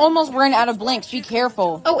 You almost ran out of blinks. Be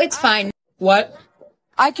careful. Oh, it's fine. What?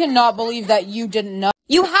 I cannot believe that you didn't know.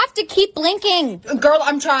 You have to keep blinking. Girl,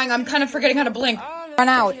 I'm trying. I'm kind of forgetting how to blink. Run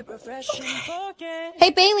out. Hey,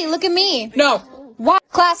 Bailey, look at me. No. What?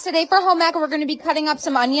 Class, today for home ec, we're going to be cutting up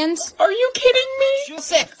some onions. Are you kidding me?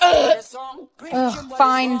 Sick.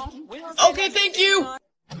 Fine. Okay, thank you.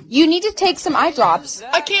 You need to take some eye drops.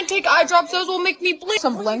 I can't take eye drops. Those will make me blink.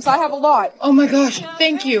 Some blinks, I have a lot. Oh my gosh,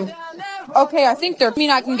 thank you. Okay, I think they're... I mean,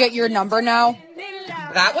 I can get your number now.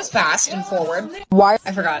 That was fast and forward. Why?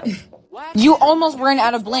 I forgot. You almost ran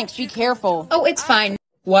out of blinks. Be careful. Oh, it's fine.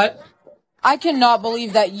 What? I cannot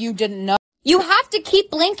believe that you didn't know. You have to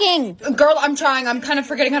keep blinking. Girl, I'm trying. I'm kind of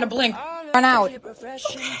forgetting how to blink. Run out.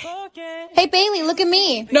 Hey, Bailey, look at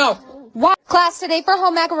me. No. What? Class, today for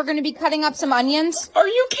home ec, we're going to be cutting up some onions. Are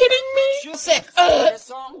you kidding me? Sick.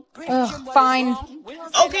 Fine.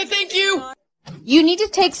 Okay, thank you. You need to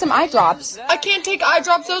take some eye drops. I can't take eye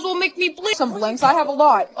drops. Those will make me blink. Some blinks, I have a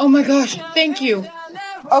lot. Oh my gosh, thank you.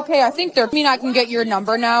 Okay, I think they're... I mean, I can get your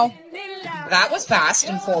number now. That was fast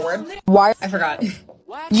and forward. Why? I forgot.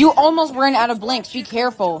 You almost ran out of blinks. Be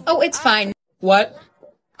careful. Oh, it's fine. What?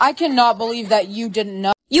 I cannot believe that you didn't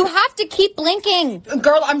know. You have to keep blinking.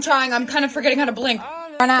 Girl, I'm trying. I'm kind of forgetting how to blink.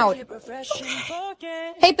 Run out.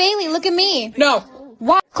 Hey, Bailey, look at me. No.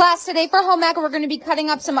 What? Class, today for home ec, we're going to be cutting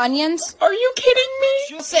up some onions. Are you kidding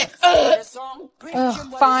me? Sick.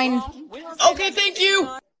 Fine. Okay, thank you.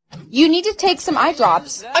 You need to take some eye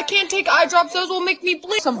drops. I can't take eye drops. Those will make me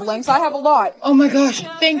blink. Some blinks, I have a lot. Oh my gosh,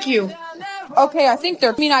 thank you. Okay, I think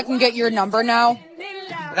they're... I mean, I can get your number now.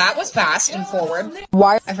 That was fast and forward.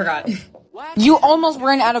 Why? I forgot. You almost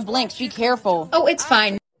ran out of blinks. Be careful. Oh, it's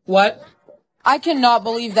fine. What? I cannot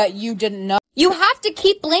believe that you didn't know. You have to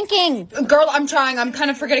keep blinking. Girl, I'm trying. I'm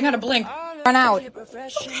kind of forgetting how to blink. Run out.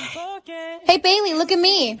 Hey, Bailey, look at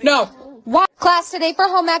me. No. What? Class, today for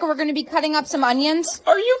home ec, we're going to be cutting up some onions.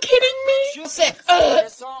 Are you kidding me? Sick.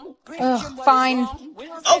 Fine.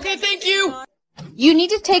 Okay, thank you. You need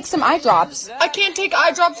to take some eye drops. I can't take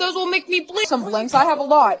eye drops. Those will make me blink. Some blinks, I have a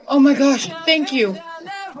lot. Oh my gosh, thank you.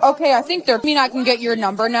 Okay, I think they're... I mean, I can get your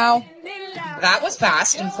number now. That was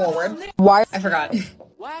fast and forward. Why? I forgot.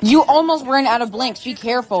 You almost ran out of blinks. Be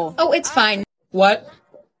careful. Oh, it's fine. What?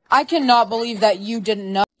 I cannot believe that you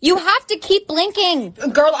didn't know. You have to keep blinking.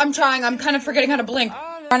 Girl, I'm trying. I'm kind of forgetting how to blink.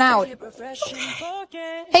 Run out.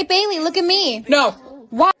 Hey, Bailey, look at me. No.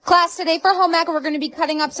 What? Class, today for home ec, we're going to be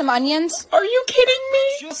cutting up some onions. Are you kidding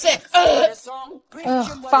me? Sick.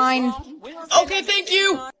 Fine. Okay, thank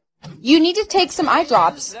you. You need to take some eye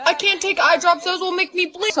drops. I can't take eye drops. Those will make me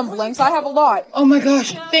blink. Some blinks, I have a lot. Oh my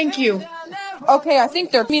gosh, thank you. Okay, I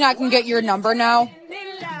think they're... I mean, I can get your number now.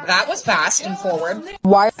 That was fast and forward.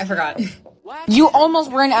 Why? I forgot. You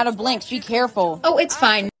almost ran out of blinks. Be careful. Oh, it's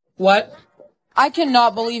fine. What? I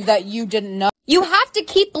cannot believe that you didn't know. You have to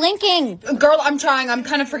keep blinking. Girl, I'm trying. I'm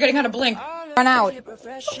kind of forgetting how to blink. Run out.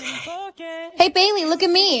 Hey, Bailey, look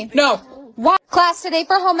at me. No. What? Class, today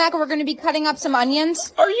for home ec, we're going to be cutting up some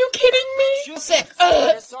onions. Are you kidding me? Sick.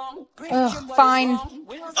 Fine.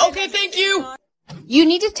 Okay, thank you. You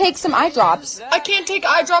need to take some eye drops. I can't take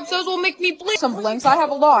eye drops. Those will make me blink. Some blinks, I have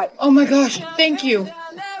a lot. Oh my gosh, thank you.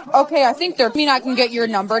 Okay, I think they're... I mean, I can get your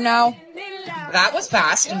number now. That was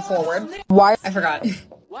fast and forward. Why? I forgot.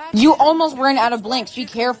 You almost ran out of blinks. Be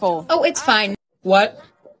careful. Oh, it's fine. What?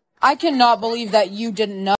 I cannot believe that you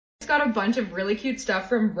didn't know. got a bunch of really cute stuff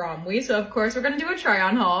from Romwe, so of course we're gonna do a try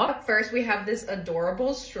on haul. Up first, we have this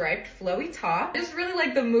adorable striped flowy top. I just really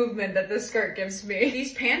like the movement that this skirt gives me.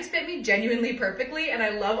 These pants fit me genuinely perfectly, and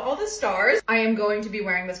I love all the stars. I am going to be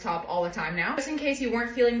wearing this top all the time now. Just in case you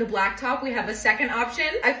weren't feeling the black top, we have a second option.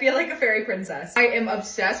 I feel like a fairy princess. I am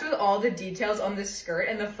obsessed with all the details on this skirt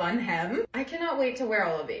and the fun hem. I cannot wait to wear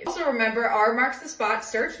all of these. Also remember, R marks the spot,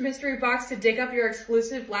 search mystery box to dig up your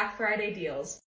exclusive Black Friday deals.